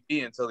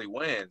MVP until he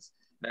wins.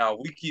 Now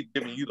we keep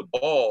giving you the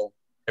ball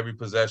every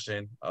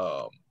possession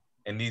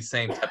in these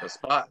same type of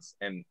spots,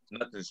 and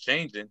nothing's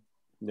changing.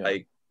 Yeah.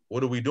 Like,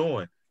 what are we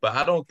doing? But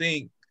I don't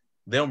think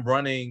them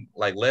running,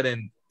 like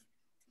letting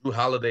Drew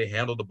Holiday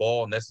handle the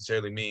ball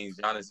necessarily means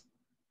Giannis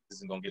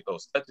isn't gonna get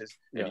those touches.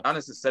 Yeah. If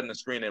Giannis is setting the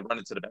screen and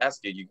running to the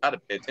basket, you got to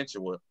pay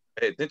attention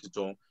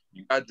to him.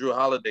 You got Drew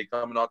Holiday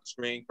coming off the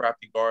screen,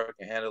 crafty guard,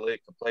 can handle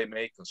it, can play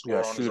make, can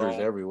score on his own.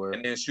 Everywhere.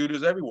 And then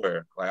shooters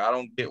everywhere. Like, I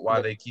don't get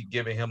why they keep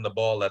giving him the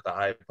ball at the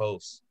high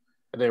post.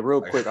 And then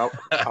real quick, I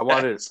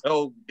wanted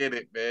so get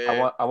it,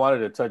 man. I wanted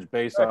to touch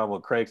base on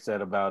what Craig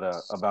said about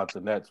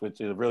the Nets,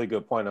 which is a really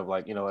good point of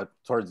like,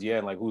 towards the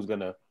end, like who's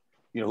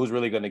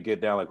really gonna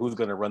get down, like who's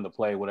gonna run the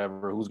play,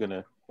 whatever,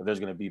 if there's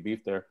gonna be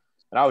beef there.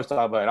 And I always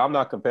talk about it. I'm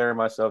not comparing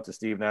myself to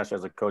Steve Nash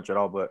as a coach at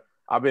all, but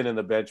I've been in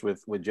the bench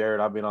with Jared.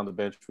 I've been on the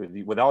bench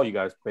with all you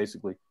guys,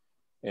 basically.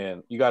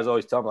 And you guys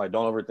always tell me, like,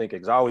 don't overthink it.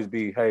 Because I always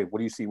be, hey, what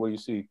do you see? What do you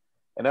see?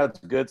 And that's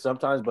good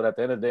sometimes. But at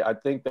the end of the day, I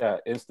think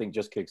that instinct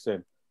just kicks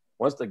in.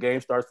 Once the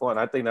game starts flowing,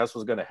 I think that's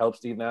what's going to help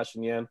Steve Nash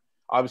in the end.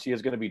 Obviously,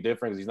 it's going to be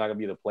different because he's not going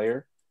to be the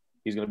player.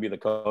 He's going to be the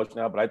coach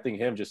now. But I think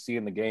him just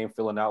seeing the game,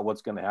 filling out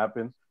what's going to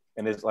happen.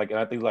 And it's like, and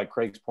I think like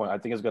Craig's point, I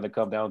think it's going to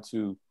come down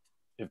to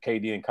if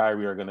KD and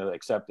Kyrie are going to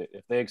accept it.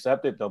 If they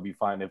accept it, they'll be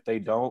fine. If they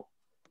don't,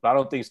 but I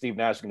don't think Steve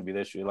Nash is going to be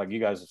this year. Like you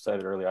guys have said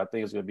it earlier, I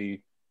think it's going to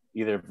be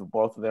either if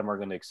both of them are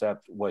going to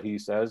accept what he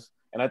says.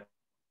 And I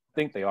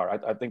think they are.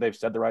 I think they've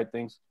said the right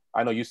things.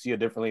 I know you see it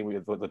differently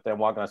with them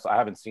walking. I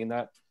haven't seen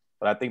that,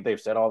 but I think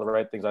they've said all the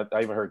right things. I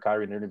even heard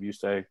Kyrie in an interview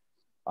say,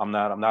 I'm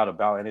not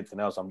about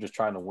anything else. I'm just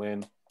trying to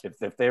win.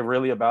 If they're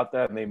really about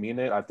that and they mean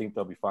it, I think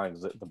they'll be fine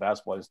because the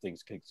basketball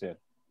instinct kicks in.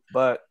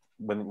 But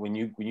when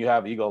you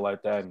have ego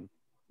like that, and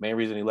main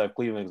reason he left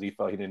Cleveland is he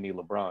felt he didn't need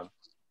LeBron,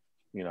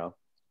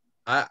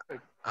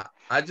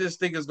 I just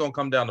think it's gonna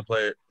come down to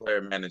player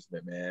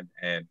management, man.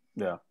 And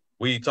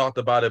we talked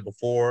about it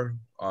before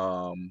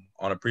on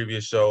a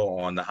previous show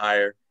on the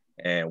hire,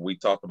 and we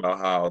talked about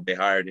how they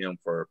hired him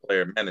for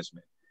player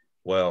management.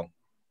 Well,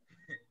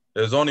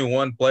 there's only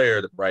one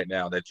player right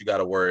now that you got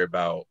to worry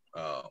about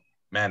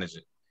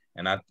managing,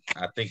 and I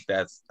think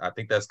that's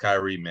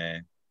Kyrie,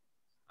 man.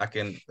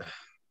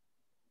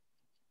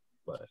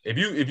 But if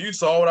you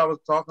saw what I was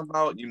talking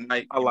about, you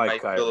might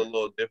feel a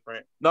little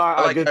different. No,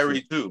 I like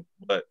Kyrie too,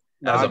 but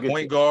as a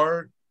point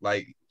guard,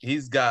 like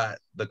he's got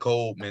the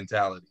cold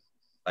mentality.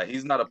 Like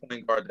he's not a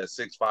point guard that's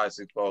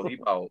 6'5",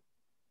 6'4".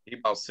 He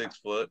about 6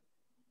 foot,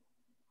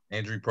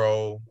 injury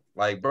pro.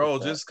 Like, bro,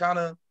 just kind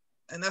of,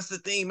 and that's the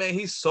thing, man.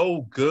 He's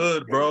so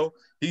good, bro.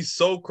 He's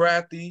so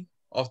crafty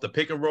off the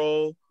pick and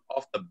roll,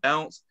 off the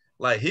bounce.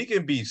 Like he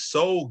can be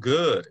so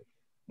good,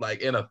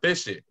 like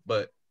inefficient,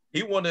 but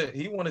he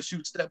wanna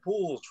shoot step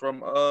pulls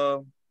from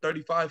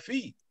 35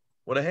 feet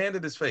with a hand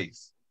in his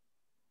face.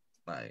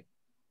 Like,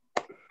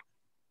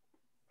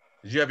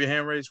 did you have your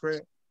hand raised,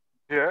 Craig?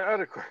 Yeah, I had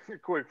a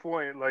quick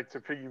point, like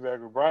to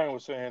piggyback what Brian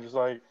was saying. It's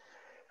like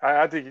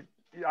I think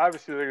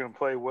obviously they're going to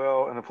play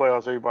well in the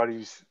playoffs.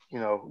 Everybody's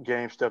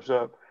game steps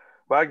up,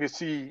 but I could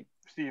see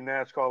Steve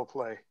Nash call a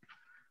play,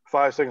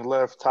 5 seconds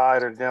left,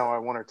 tied or down by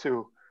 1 or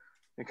 2,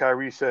 and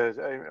Kyrie says,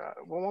 "Hey,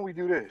 why don't we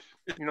do this?"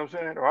 You know what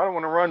I'm saying? Or I don't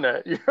want to run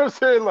that. You know what I'm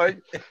saying?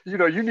 Like,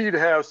 you need to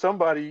have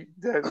somebody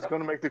that's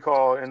going to make the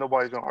call, and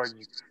nobody's going to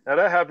argue. Now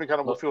that happened kind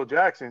of with Phil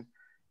Jackson.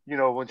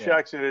 When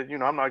Shaq said,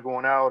 I'm not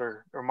going out,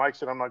 or Mike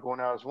said, I'm not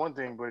going out, it's one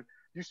thing, but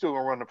you still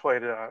gonna run the play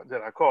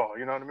that I call.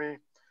 You know what I mean?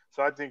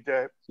 So I think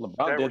that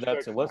LeBron did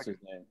that to what's his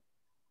name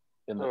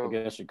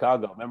against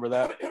Chicago. Remember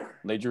that?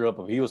 They drew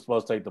up. He was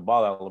supposed to take the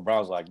ball out.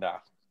 LeBron's like, nah,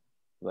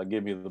 like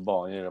give me the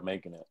ball. And he ended up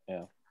making it.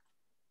 Yeah.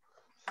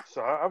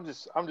 So I'm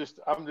just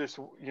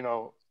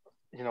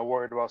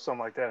worried about something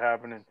like that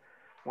happening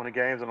when the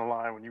game's on the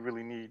line, when you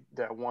really need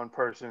that one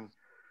person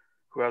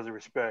who has the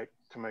respect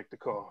to make the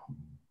call.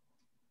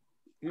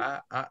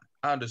 I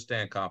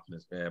understand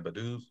confidence, man, but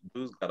dudes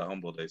gotta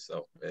humble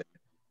themselves, man.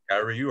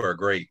 Kyrie, you are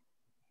great.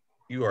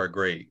 You are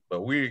great,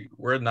 but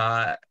we're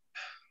not.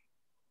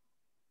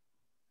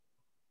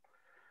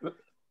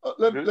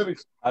 Let me.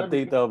 I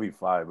think they'll be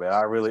fine, man.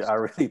 I really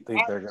think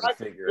they're gonna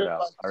figure it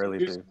out. I really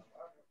do.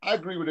 I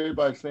agree with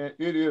everybody saying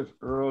it is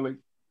early,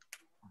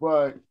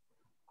 but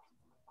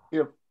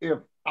if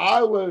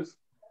I was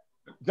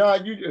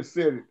John, you just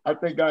said it. I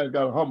think guys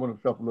got to humble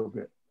himself a little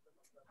bit.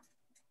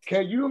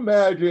 Can you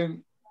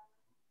imagine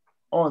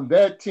on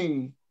that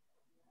team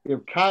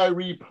if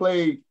Kyrie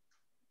played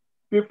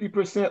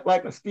 50%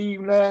 like a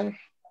Steve Nash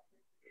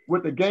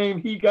with the game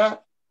he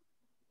got?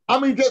 I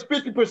mean, just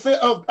 50%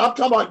 of, I'm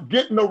talking about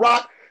getting the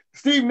rock.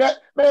 Steve Nash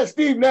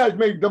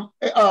made them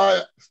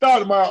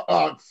start my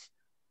thought.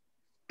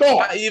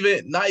 Not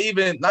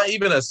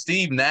even a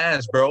Steve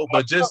Nash, bro,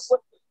 but just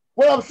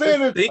what I'm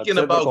saying is thinking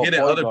about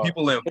getting other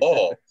people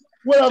involved.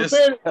 What I'm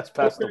saying, that's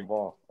past the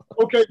ball.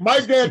 Okay,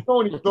 Mike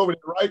D'Antoni is over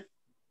there, right?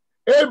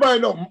 Everybody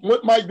know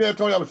what Mike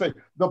D'Antoni, I would say,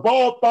 the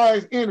ball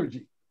finds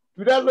energy.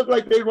 Do that look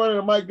like they running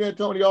a Mike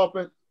D'Antoni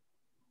offense?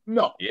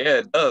 No. Yeah,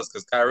 it does,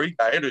 because Kyrie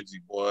got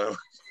energy, boy.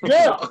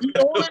 Yeah, he's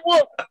the only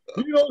one.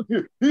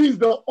 He's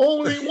the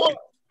only one.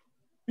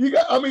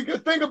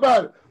 Think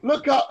about it.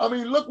 Look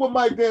what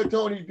Mike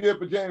D'Antoni did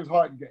for James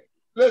Harden game.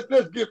 Let's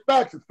get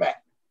facts as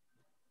facts.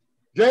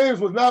 James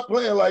was not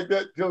playing like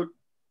that till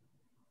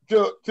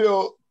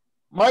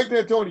Mike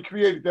D'Antoni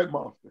created that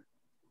monster.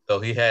 So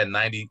he had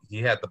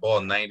the ball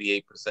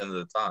 98% of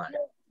the time.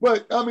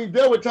 But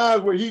there were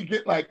times where he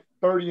get like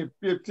 30 and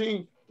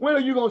 15. When are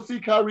you gonna see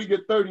Kyrie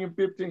get 30 and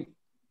 15?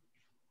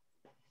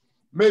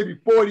 Maybe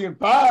 40 and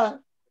 5.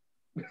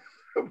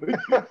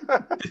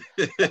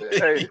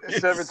 Hey,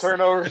 7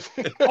 turnovers.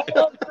 All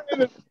I'm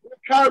saying is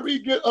Kyrie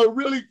get a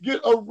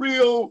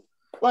real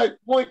like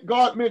point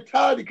guard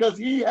mentality because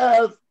he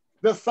has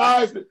the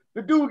size.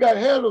 The dude got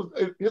handles.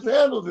 His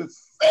handles is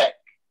sick.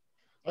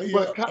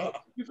 But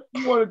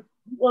you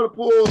want to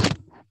pull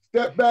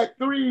step back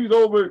threes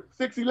over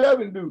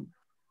 6'11" dude.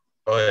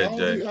 Go ahead,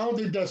 Jay. I don't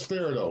think that's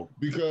fair though,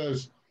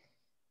 because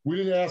we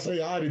didn't ask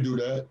AI to do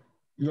that.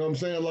 You know what I'm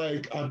saying?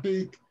 Like, I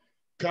think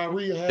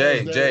Kyrie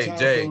has Jay.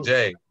 No.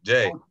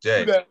 Jay,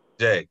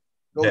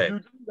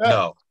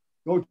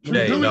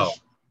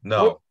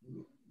 no.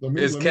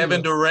 Was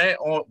Kevin Durant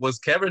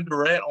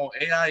on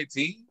AIT?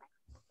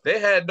 They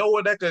had no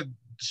one that could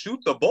shoot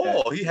the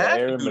ball. He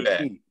had to do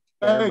that.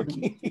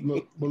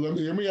 Look, but let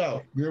me hear me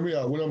out.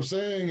 What I'm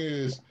saying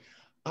is,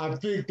 I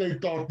think they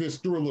thought this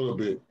through a little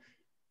bit.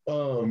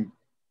 I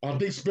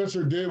think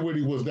Spencer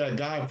Dinwiddie was that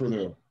guy for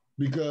them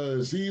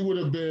because he would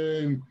have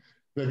been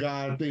the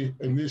guy, I think,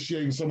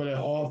 initiating some of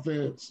that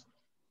offense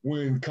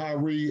when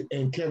Kyrie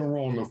and Kevin were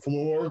on the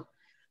floor.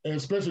 And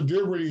Spencer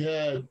Dinwiddie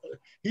has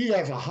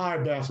a high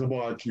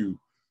basketball IQ.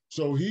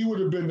 So he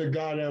would have been the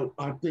guy that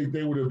I think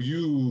they would have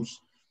used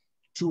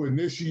to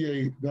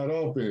initiate that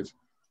offense.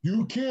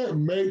 You can't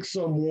make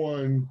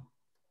someone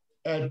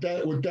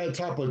with that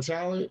type of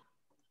talent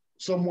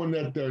someone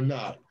that they're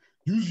not.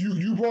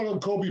 You brought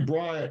up Kobe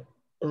Bryant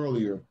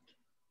earlier.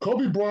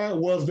 Kobe Bryant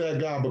was that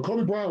guy, but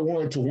Kobe Bryant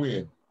wanted to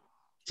win.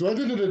 So at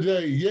the end of the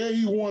day, yeah,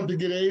 he wanted to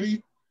get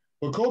 80,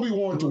 but Kobe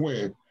wanted to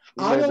win.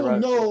 I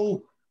don't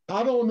know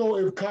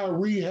if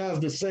Kyrie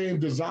has the same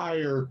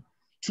desire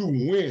to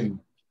win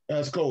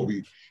as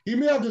Kobe. He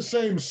may have the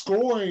same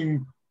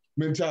scoring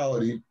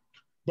mentality,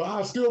 but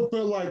I still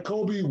feel like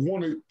Kobe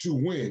wanted to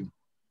win.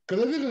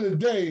 Because at the end of the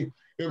day,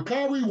 if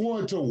Kyrie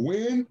wanted to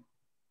win,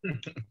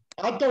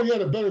 I thought he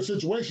had a better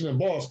situation in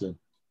Boston,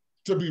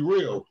 to be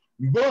real.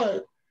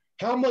 But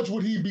how much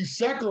would he be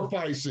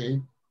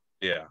sacrificing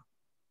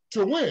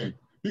to win?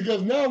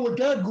 Because now with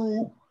that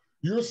group,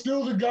 you're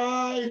still the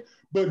guy,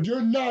 but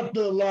you're not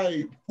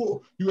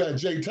you had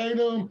Jay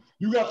Tatum,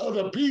 you got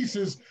other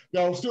pieces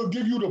that will still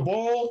give you the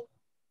ball,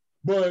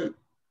 but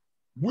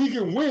we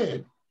can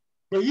win.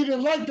 But he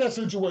didn't like that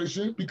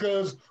situation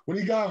because when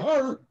he got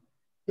hurt,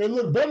 they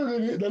looked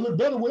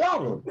better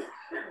without him.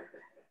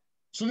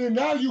 So then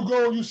now you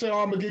go and you say,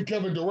 oh, I'm going to get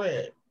Kevin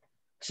Durant.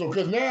 So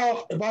because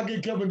now if I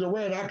get Kevin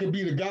Durant, I can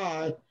be the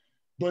guy,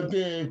 but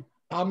then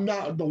I'm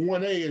not the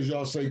 1A, as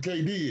y'all say,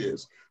 KD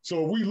is.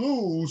 So if we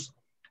lose,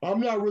 I'm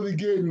not really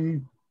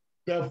getting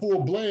that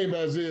full blame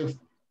as if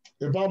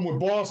I'm with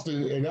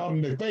Boston and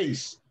I'm the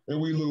face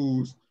and we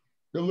lose,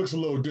 it looks a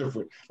little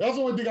different. That's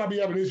the only thing I be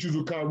having issues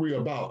with Kyrie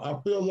about. I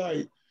feel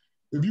like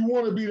if you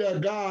want to be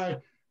that guy,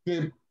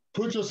 then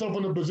put yourself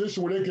in a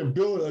position where they can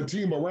build a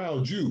team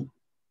around you.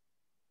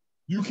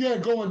 You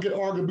can't go and get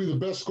arguably the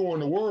best scorer in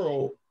the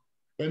world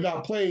and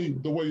not play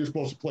the way you're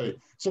supposed to play.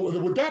 So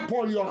with that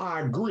part of y'all,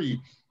 I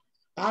agree.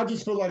 I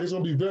just feel like it's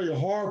going to be very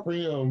hard for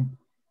him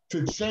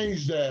to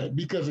change that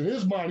because in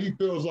his mind, he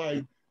feels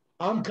like,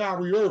 I'm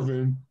Kyrie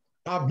Irving.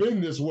 I've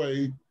been this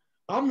way.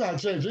 I'm not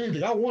changing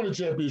anything. I won a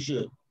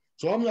championship,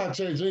 so I'm not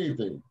changing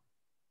anything.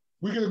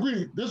 We can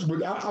agree.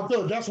 I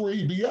feel like that's where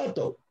he'd be at,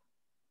 though.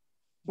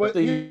 But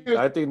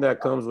I think that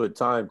comes with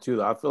time,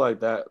 too. I feel like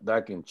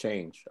that can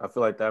change. I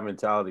feel like that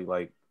mentality,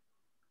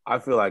 I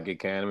feel like it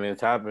can. I mean,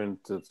 it's happened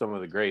to some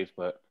of the greats,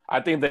 but I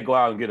think they go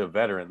out and get a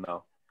veteran,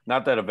 though.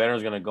 Not that a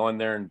veteran's going to go in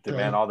there and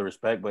demand all the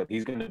respect, but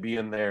he's going to be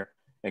in there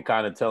and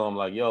kind of tell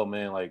him, yo,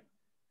 man,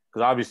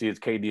 because obviously it's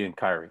KD and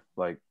Kyrie.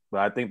 But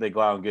I think they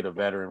go out and get a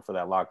veteran for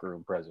that locker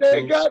room presence.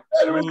 They got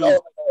veterans over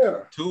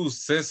there. Two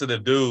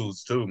sensitive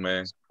dudes, too,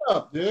 man.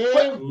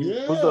 Yeah.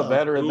 Who's the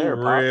veteran there,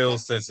 Pop? Real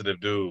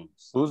sensitive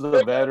dudes. Who's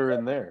the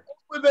veteran there?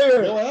 Over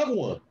there. They don't have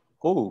one.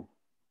 Who?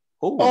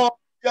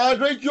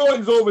 DeAndre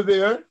Jordan's over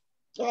there.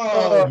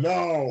 Oh,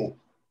 no.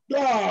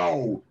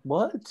 No.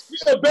 What?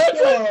 He's a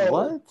veteran. No.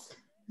 What?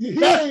 He's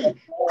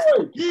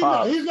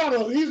not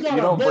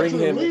a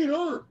veteran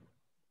leader.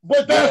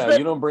 But that's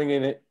you don't bring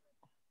in it.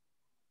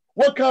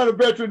 What kind of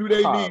veteran do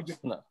they need?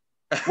 No.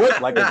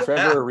 Like a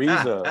Trevor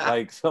Ariza,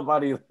 like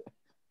somebody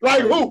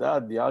like who?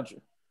 DeAndre.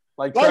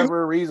 Like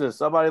Trevor Ariza,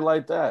 somebody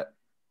like that.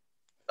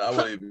 I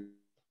wouldn't even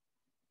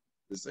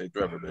say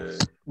Trevor, man.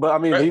 But I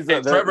mean,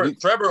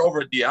 Trevor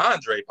over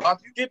DeAndre.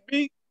 Pop, you get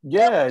me?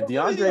 Yeah,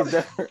 DeAndre's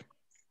there.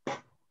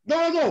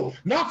 No,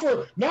 not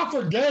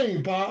for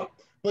game, Pop.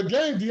 But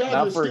game,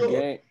 DeAndre still.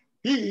 Game.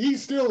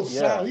 He's still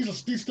solid.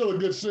 He's still a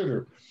good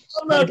center.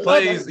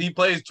 He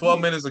plays 12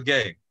 minutes a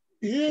game.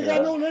 He ain't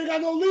got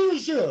no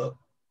leadership.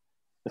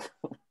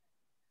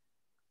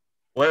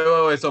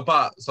 Wait. So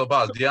Pop,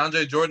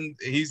 DeAndre Jordan,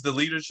 he's the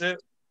leadership?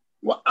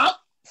 Well, I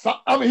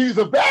mean, he's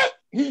a vet.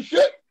 He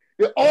should.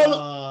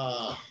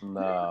 No,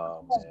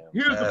 man.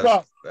 Here's the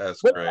problem.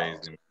 That's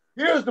crazy.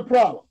 Here's the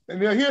problem.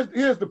 And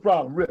here's the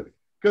problem, really.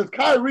 Because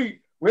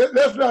Kyrie,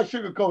 let's not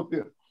sugarcoat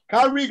this.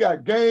 Kyrie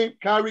got game.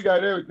 Kyrie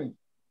got everything.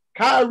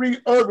 Kyrie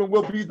Irving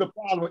will be the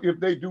problem if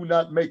they do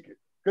not make it.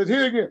 Because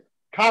here again,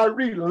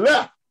 Kyrie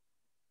left.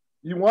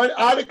 He went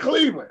out of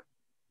Cleveland.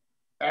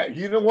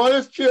 He didn't want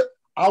his chip.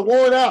 I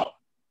want out.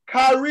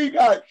 Kyrie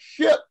got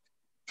shipped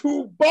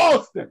to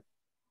Boston.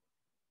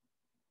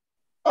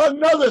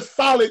 Another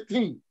solid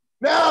team.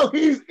 Now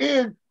he's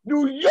in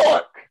New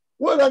York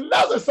with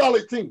another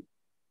solid team.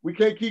 We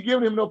can't keep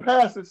giving him no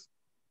passes.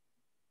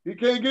 He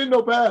can't get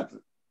no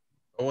passes.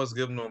 No one's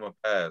giving him a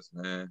pass,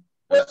 man.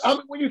 I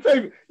mean, when you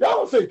say, y'all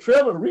don't say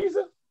Trevor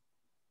Ariza?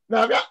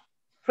 Now,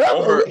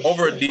 over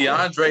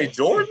DeAndre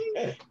Jordan?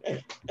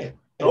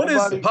 What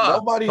is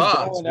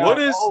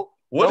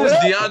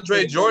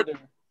DeAndre Jordan?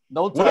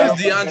 What has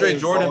DeAndre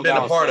Jordan been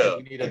a part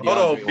of? Hold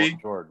on, P.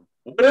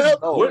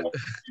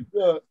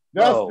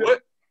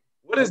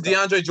 What has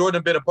DeAndre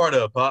Jordan been a part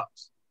of,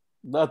 Pops?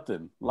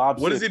 Nothing.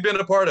 What has he been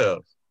a part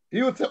of?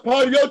 He was a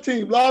part of your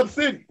team, Lob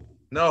City.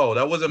 No,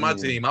 that wasn't my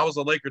team. I was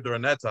a Laker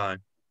during that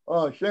time.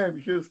 Oh, shame.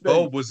 You should have stayed.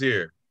 Kobe was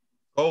here.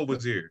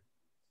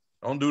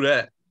 Don't do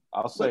that.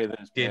 I'll say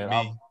this,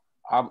 man.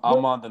 I'm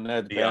on the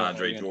Nets.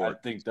 DeAndre Jordan.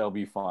 I think they'll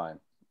be fine.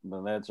 The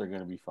Nets are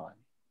going to be fine.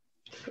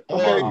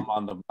 Okay.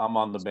 I'm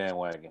on the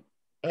bandwagon.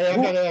 Hey, I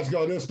gotta ask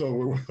y'all this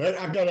though.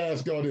 I gotta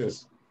ask y'all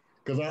this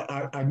because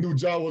I knew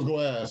John was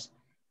gonna ask.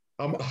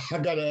 I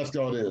gotta ask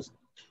y'all this.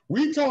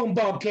 We talking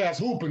about cats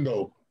hooping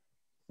though,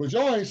 but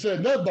y'all ain't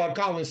said nothing about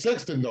Colin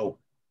Sexton though.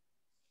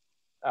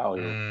 Out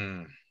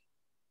here.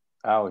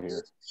 Colin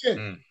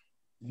Sexton,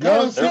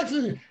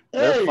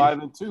 they're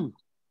 5-2.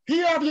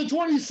 He averaging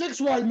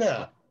 26 right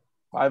now.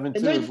 5-2.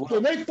 And they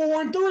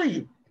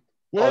 4-3.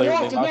 Well, they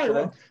lost tonight,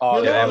 right?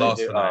 Oh, they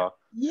lost tonight.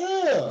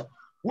 Yeah.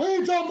 We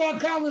ain't talking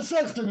about Colin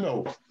Sexton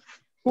though.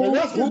 Who's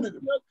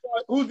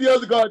the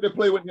other guard that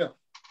played with him?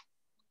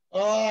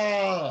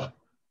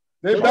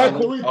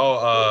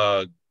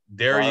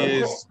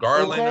 Darius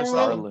Garland or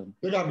something.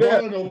 They got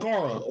Garland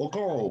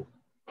Okoro.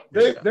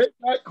 They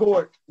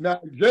backcourt. Now,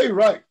 Jay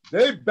Wright,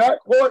 they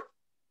backcourt.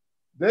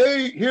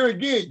 Here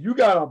again, you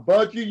got a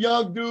bunch of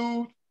young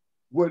dudes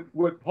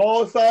with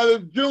Paul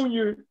Silas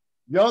Jr.,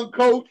 young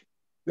coach,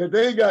 that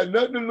they ain't got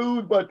nothing to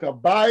lose but to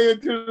buy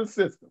into the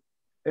system.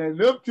 And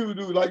them two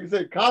dudes, like you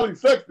said, Colin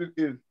Sexton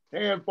is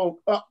tearing folk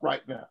up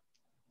right now.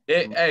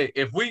 Hey,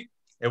 if we're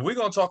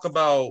gonna talk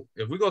about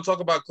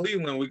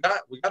Cleveland, we got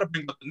to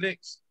bring up the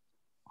Knicks.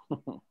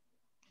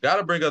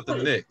 Gotta bring up the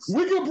Knicks.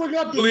 We can bring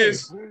up the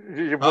Julius, Knicks.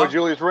 Your boy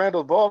Julius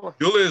Randle's balling.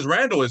 Julius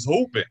Randle is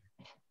hooping.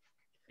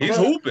 He's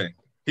But- hooping.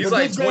 He's but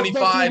like this goes back to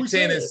what 25, we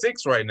 10, and said.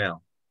 6 right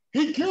now.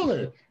 He killing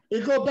it.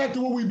 It goes back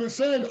to what we've been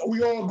saying.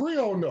 We all agree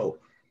on though.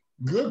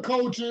 Good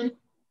coaching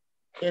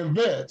and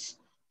vets.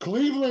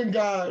 Cleveland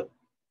got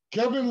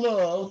Kevin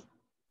Love,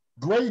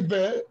 great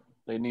vet.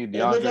 They need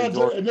And DeAndre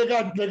Jordan. they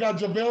got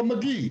JaVale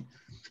McGee.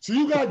 So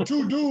you got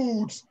two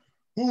dudes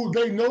who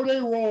they know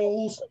their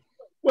roles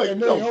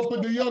and they're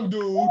helping the young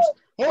dudes.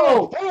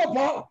 Hold on,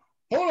 Pop.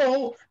 Hold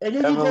on. And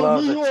then Kevin you go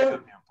Love's New a York.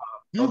 champion,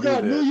 Pop. You Don't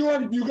got do New that.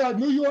 York. You got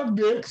New York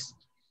Knicks.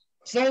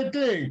 Same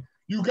thing.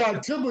 You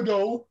got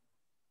Thibodeau.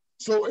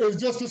 So it's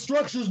just the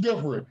structure's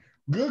different.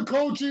 Good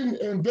coaching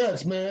and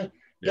vets, man.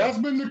 Yeah. That's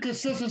been the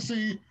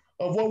consistency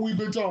of what we've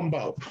been talking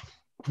about.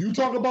 You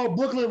talk about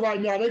Brooklyn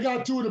right now. They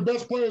got two of the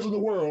best players in the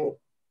world,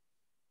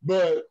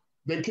 but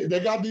they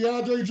got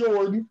DeAndre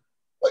Jordan,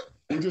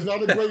 which is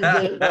not a great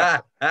vet. They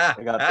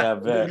got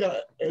that vet.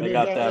 They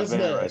got that vet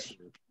S-Nash.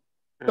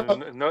 right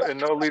And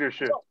no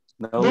leadership.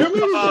 there. No No,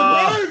 leadership,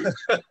 right?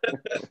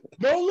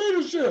 No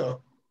leadership.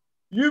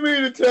 You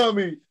mean to tell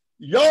me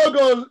y'all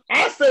gonna?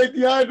 I say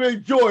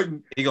DeAndre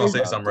Jordan. He gonna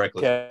say something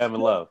reckless. Kevin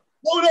Love.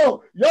 Hold on,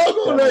 y'all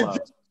gonna Kevin let Love.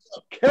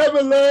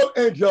 Kevin Love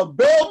and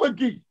JaVale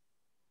McGee.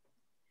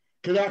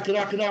 Can I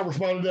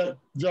respond to that,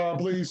 John,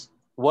 please?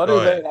 What Go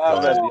do they ahead. have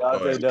Go that ahead. Go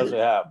DeAndre ahead. doesn't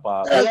have,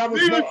 Bob? Can I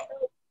respond?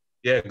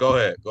 Yeah, go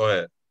ahead. Go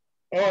ahead.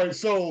 All right,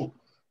 so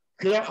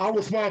I'll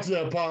respond to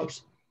that,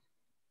 Pops.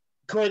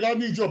 Craig, I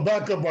need your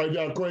backup right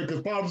now, Craig,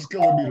 because Pops is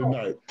killing me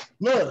tonight.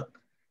 Look,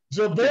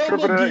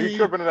 JaVale He's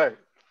tripping tonight.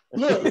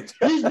 Look,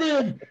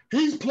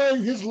 he's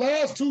playing his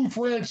last two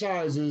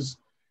franchises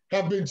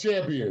have been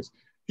champions.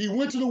 He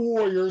went to the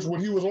Warriors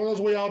when he was on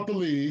his way out the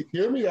league.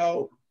 Hear me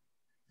out.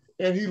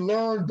 And he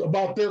learned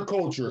about their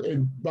culture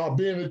and about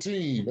being a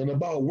team and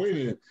about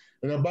winning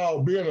and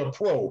about being a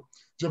pro.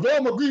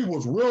 JaVale McGee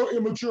was real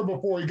immature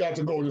before he got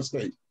to Golden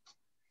State.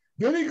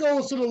 Then he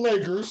goes to the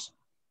Lakers.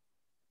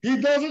 He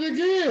does it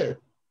again.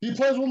 He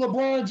plays with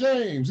LeBron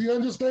James. He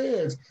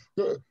understands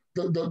the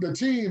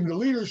team, the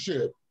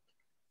leadership.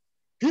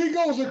 He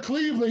goes to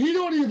Cleveland. He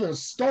don't even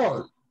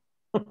start.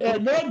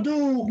 And that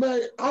dude,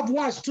 man, I've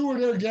watched two of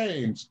their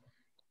games.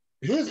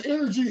 His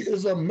energy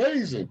is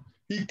amazing.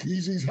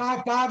 He's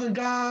high-fiving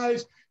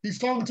guys. He's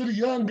talking to the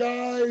young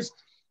guys.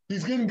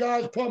 He's getting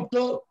guys pumped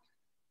up.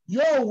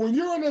 Yo, when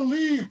you're in a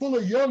league full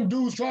of young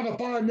dudes trying to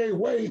find their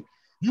way,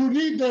 you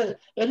need that.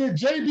 And then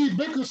J.B.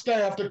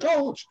 Bickerstaff, the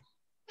coach,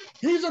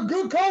 he's a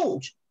good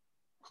coach.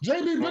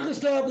 J.B.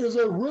 Bickerstaff is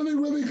a really,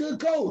 really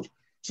good coach.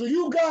 So we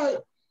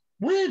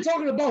ain't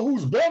talking about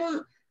who's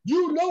better. We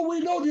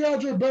know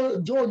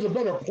DeAndre Jordan's a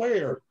better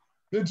player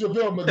than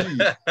JaVale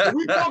McGee. If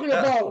we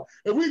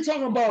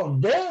talking about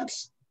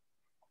vets,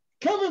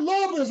 Kevin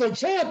Love is a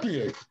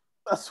champion.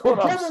 That's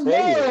what I'm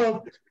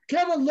saying.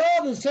 Kevin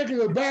Love is taking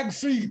a back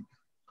seat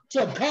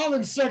to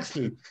Colin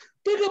Sexton.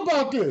 Think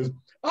about this.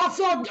 I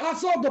saw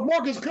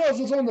DeMarcus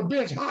Cousins on the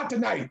bench hot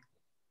tonight.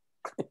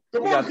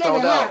 DeMarcus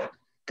Cousins hot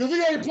because he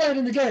ain't playing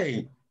in the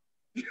game.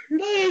 He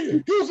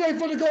ain't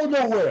finna go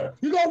nowhere.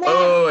 You know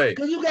why?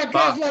 Because you got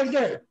guys like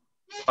that.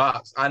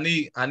 Pops,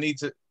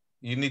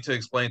 you need to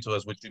explain to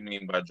us what you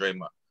mean by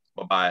DeAndre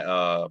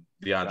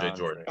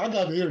Jordan. I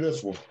got to hear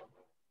this one.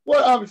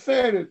 What I'm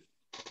saying is,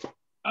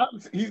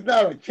 he's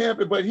not a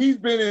champion, but he's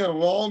been in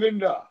long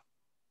enough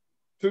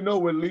to know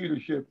what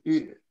leadership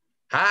is.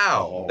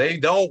 How? They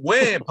don't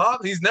win,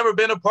 Pop. He's never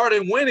been a part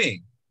in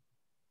winning.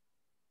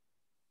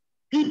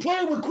 He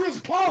played with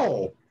Chris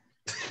Paul.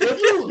 If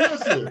you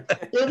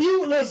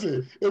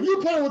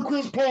play with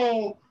Chris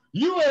Paul,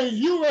 you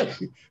ain't.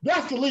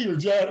 That's the leader,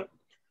 Jared.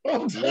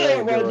 I'm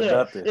saying right there.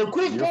 Nothing. If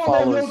Chris Paul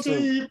on your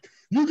team,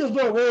 you just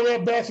better roll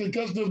that basket and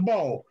catch this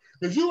ball.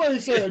 Because you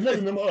ain't saying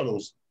nothing to them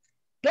others.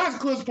 That's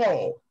Chris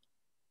Paul.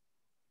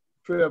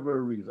 For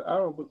whatever reason.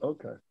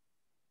 Okay.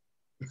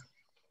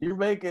 You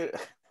make it.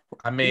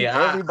 I mean,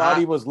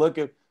 everybody was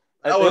looking.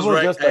 That was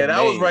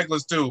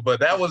reckless too,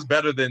 but that was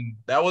better than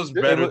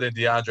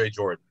DeAndre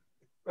Jordan.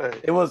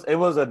 It was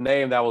a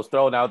name that was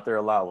thrown out there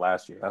a lot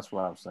last year. That's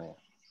what I'm saying.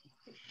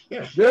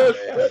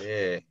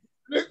 Yeah.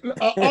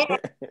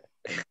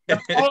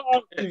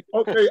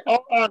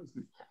 All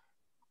honesty.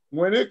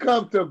 When it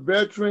comes to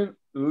veteran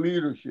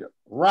leadership,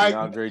 right?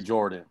 DeAndre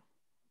Jordan.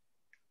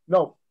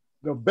 No,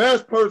 the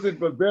best person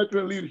for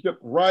veteran leadership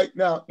right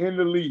now in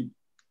the league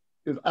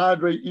is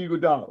Andre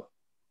Iguodala.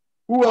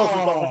 Who else is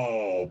behind?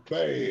 Oh,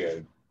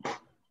 man.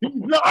 He's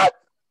not.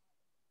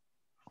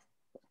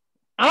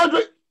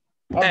 Andre.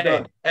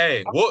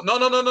 Hey. Well,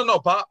 no,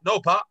 Pop. No,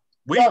 Pop.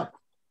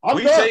 I'm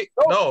done.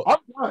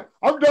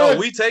 No,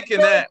 we taking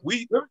that.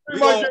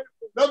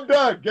 I'm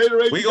done.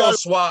 Gatorade. We gonna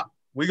swap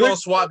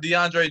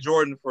DeAndre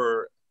Jordan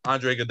for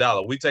Andre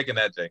Iguodala. We taking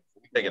that, Jake.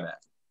 We taking that.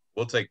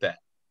 We'll take that.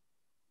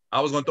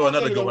 I was gonna throw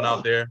another good one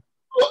out there.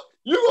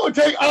 You gonna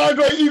take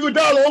Andre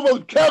Iguodala over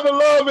Kevin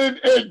Love and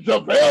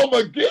JaVale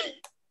McGee?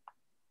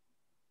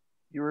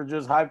 You were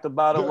just hyped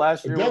about it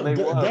last year when they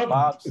won,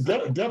 Pops.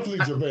 Definitely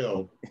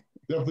JaVale.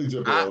 Definitely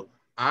JaVale.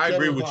 I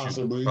agree with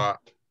you, Pop.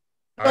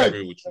 I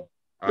agree with you.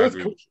 I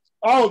agree with you.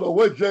 I don't know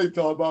what Jay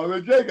talking about.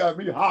 Man, Jay got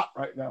me hot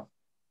right now.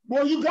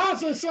 Well, you got to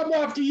say something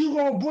after you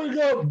going to bring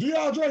up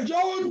DeAndre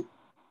Jordan.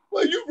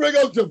 Well, you bring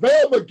up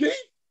JaVale McGee.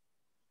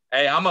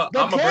 Hey, I'm going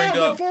to bring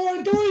up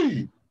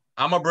 4-3.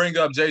 I'm going to bring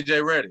up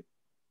JJ Redick.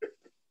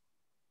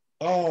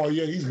 Oh,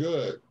 yeah, he's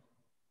good.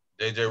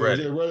 JJ Redick.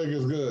 JJ Redick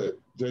is good.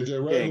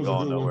 JJ Redick was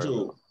a good one,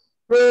 too.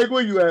 Greg,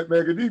 where you at,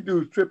 man? Because these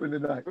dudes tripping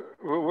tonight.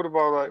 What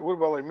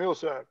about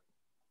Millsap?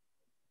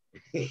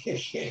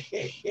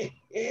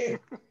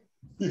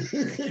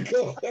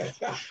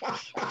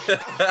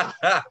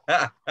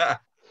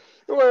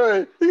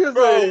 Wait,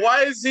 bro,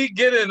 why is he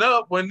getting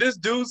up when this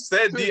dude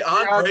said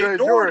DeAndre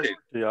Jordan?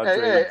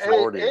 DeAndre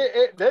Jordan.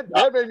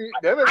 That made me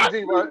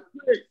think about.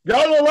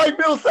 Y'all don't like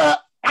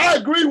Millsap? I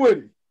agree with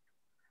him.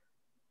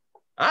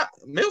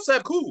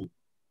 Millsap cool.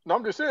 No,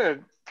 I'm just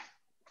saying.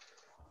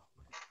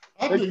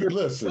 I think,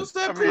 listen.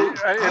 Millsap cool. It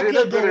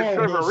has been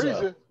Trevor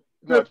Ariza.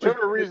 No,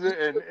 Trevor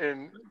Ariza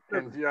and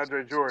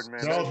DeAndre Jordan,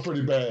 man. That was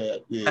pretty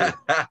bad. Yeah.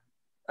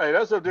 Hey,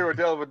 that's up there with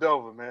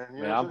Delva, man.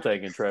 You man, I'm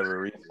taking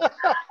Trevor Ariza.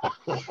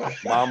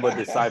 Mamba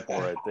disciple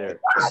right there.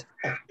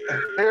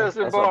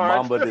 Harrison That's Barnes. a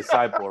Mamba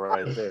disciple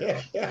right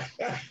there.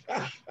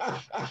 A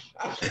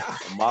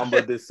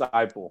Mamba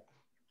disciple.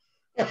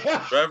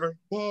 Trevor?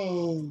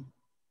 Whoa.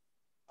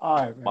 All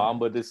right, man.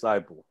 Mamba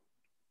disciple.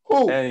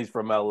 Who? And he's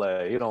from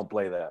LA. He don't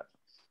play that.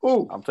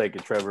 Who? I'm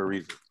taking Trevor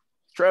Ariza.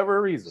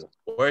 Trevor Ariza.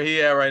 Where he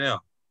at right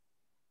now?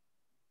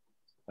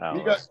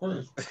 He got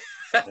somewhere.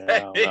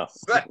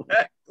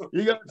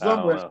 He's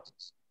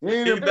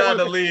not in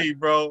the league,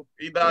 bro.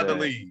 He's not in the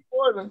league.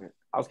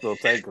 I'll still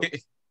take him.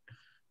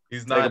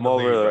 He's not in the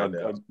league right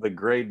now. The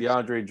great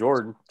DeAndre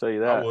Jordan, tell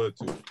you that. I would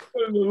too.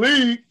 In the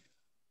league.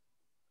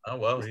 Oh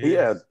well,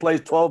 yeah,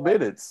 plays 12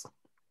 minutes.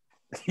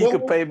 He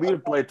could pay me to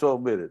play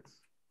 12 minutes.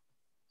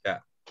 Yeah.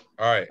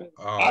 All right.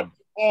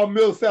 All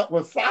Millsap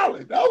was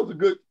solid. That was a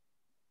good.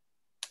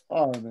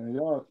 All right, man.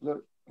 Y'all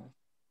look.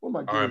 What am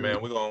I doing? All right,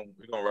 man. We're gonna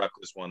wrap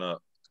this one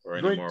up or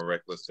any more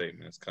reckless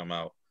statements come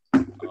out.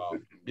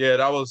 Yeah,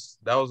 that was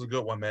a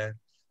good one, man.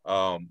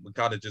 We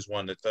kind of just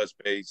wanted to touch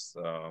base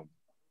of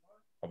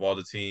all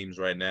the teams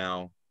right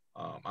now.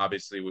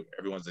 Obviously,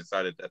 everyone's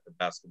excited that the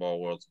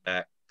basketball world's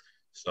back.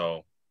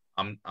 So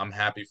I'm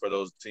happy for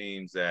those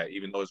teams that,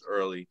 even though it's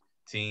early,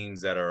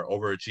 teams that are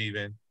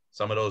overachieving.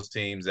 Some of those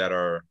teams that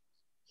are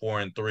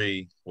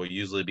 4-3 will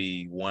usually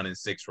be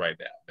 1-6 right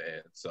now,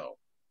 man. So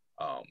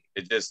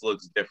it just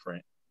looks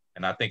different.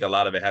 And I think a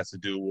lot of it has to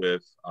do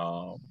with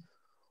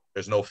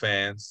there's no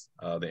fans.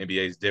 The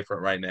NBA is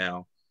different right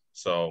now.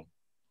 So it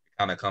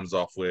kind of comes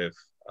down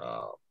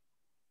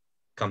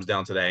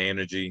to that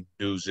energy.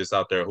 Dudes just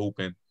out there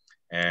hooping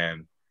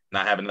and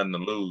not having nothing to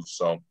lose.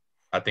 So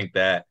I think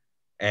that,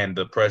 and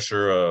the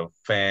pressure of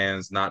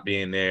fans not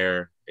being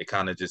there, it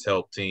kind of just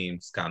helped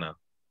teams kind of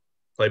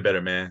play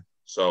better, man.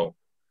 So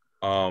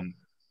let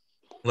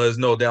us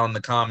know down in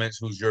the comments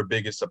who's your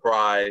biggest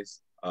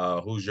surprise.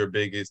 Who's your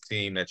biggest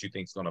team that you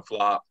think is going to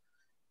flop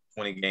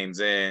 20 games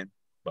in.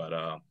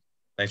 But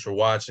thanks for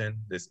watching.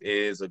 This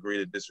is Agree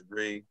to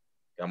Disagree.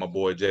 Got my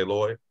boy Jay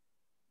Lloyd,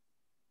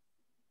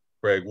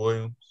 Craig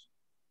Williams,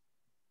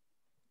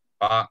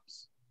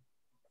 Pops.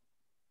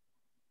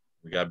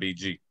 We got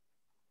BG.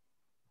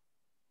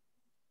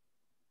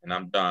 And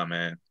I'm done,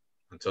 man.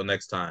 Until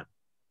next time.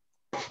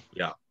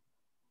 Yeah.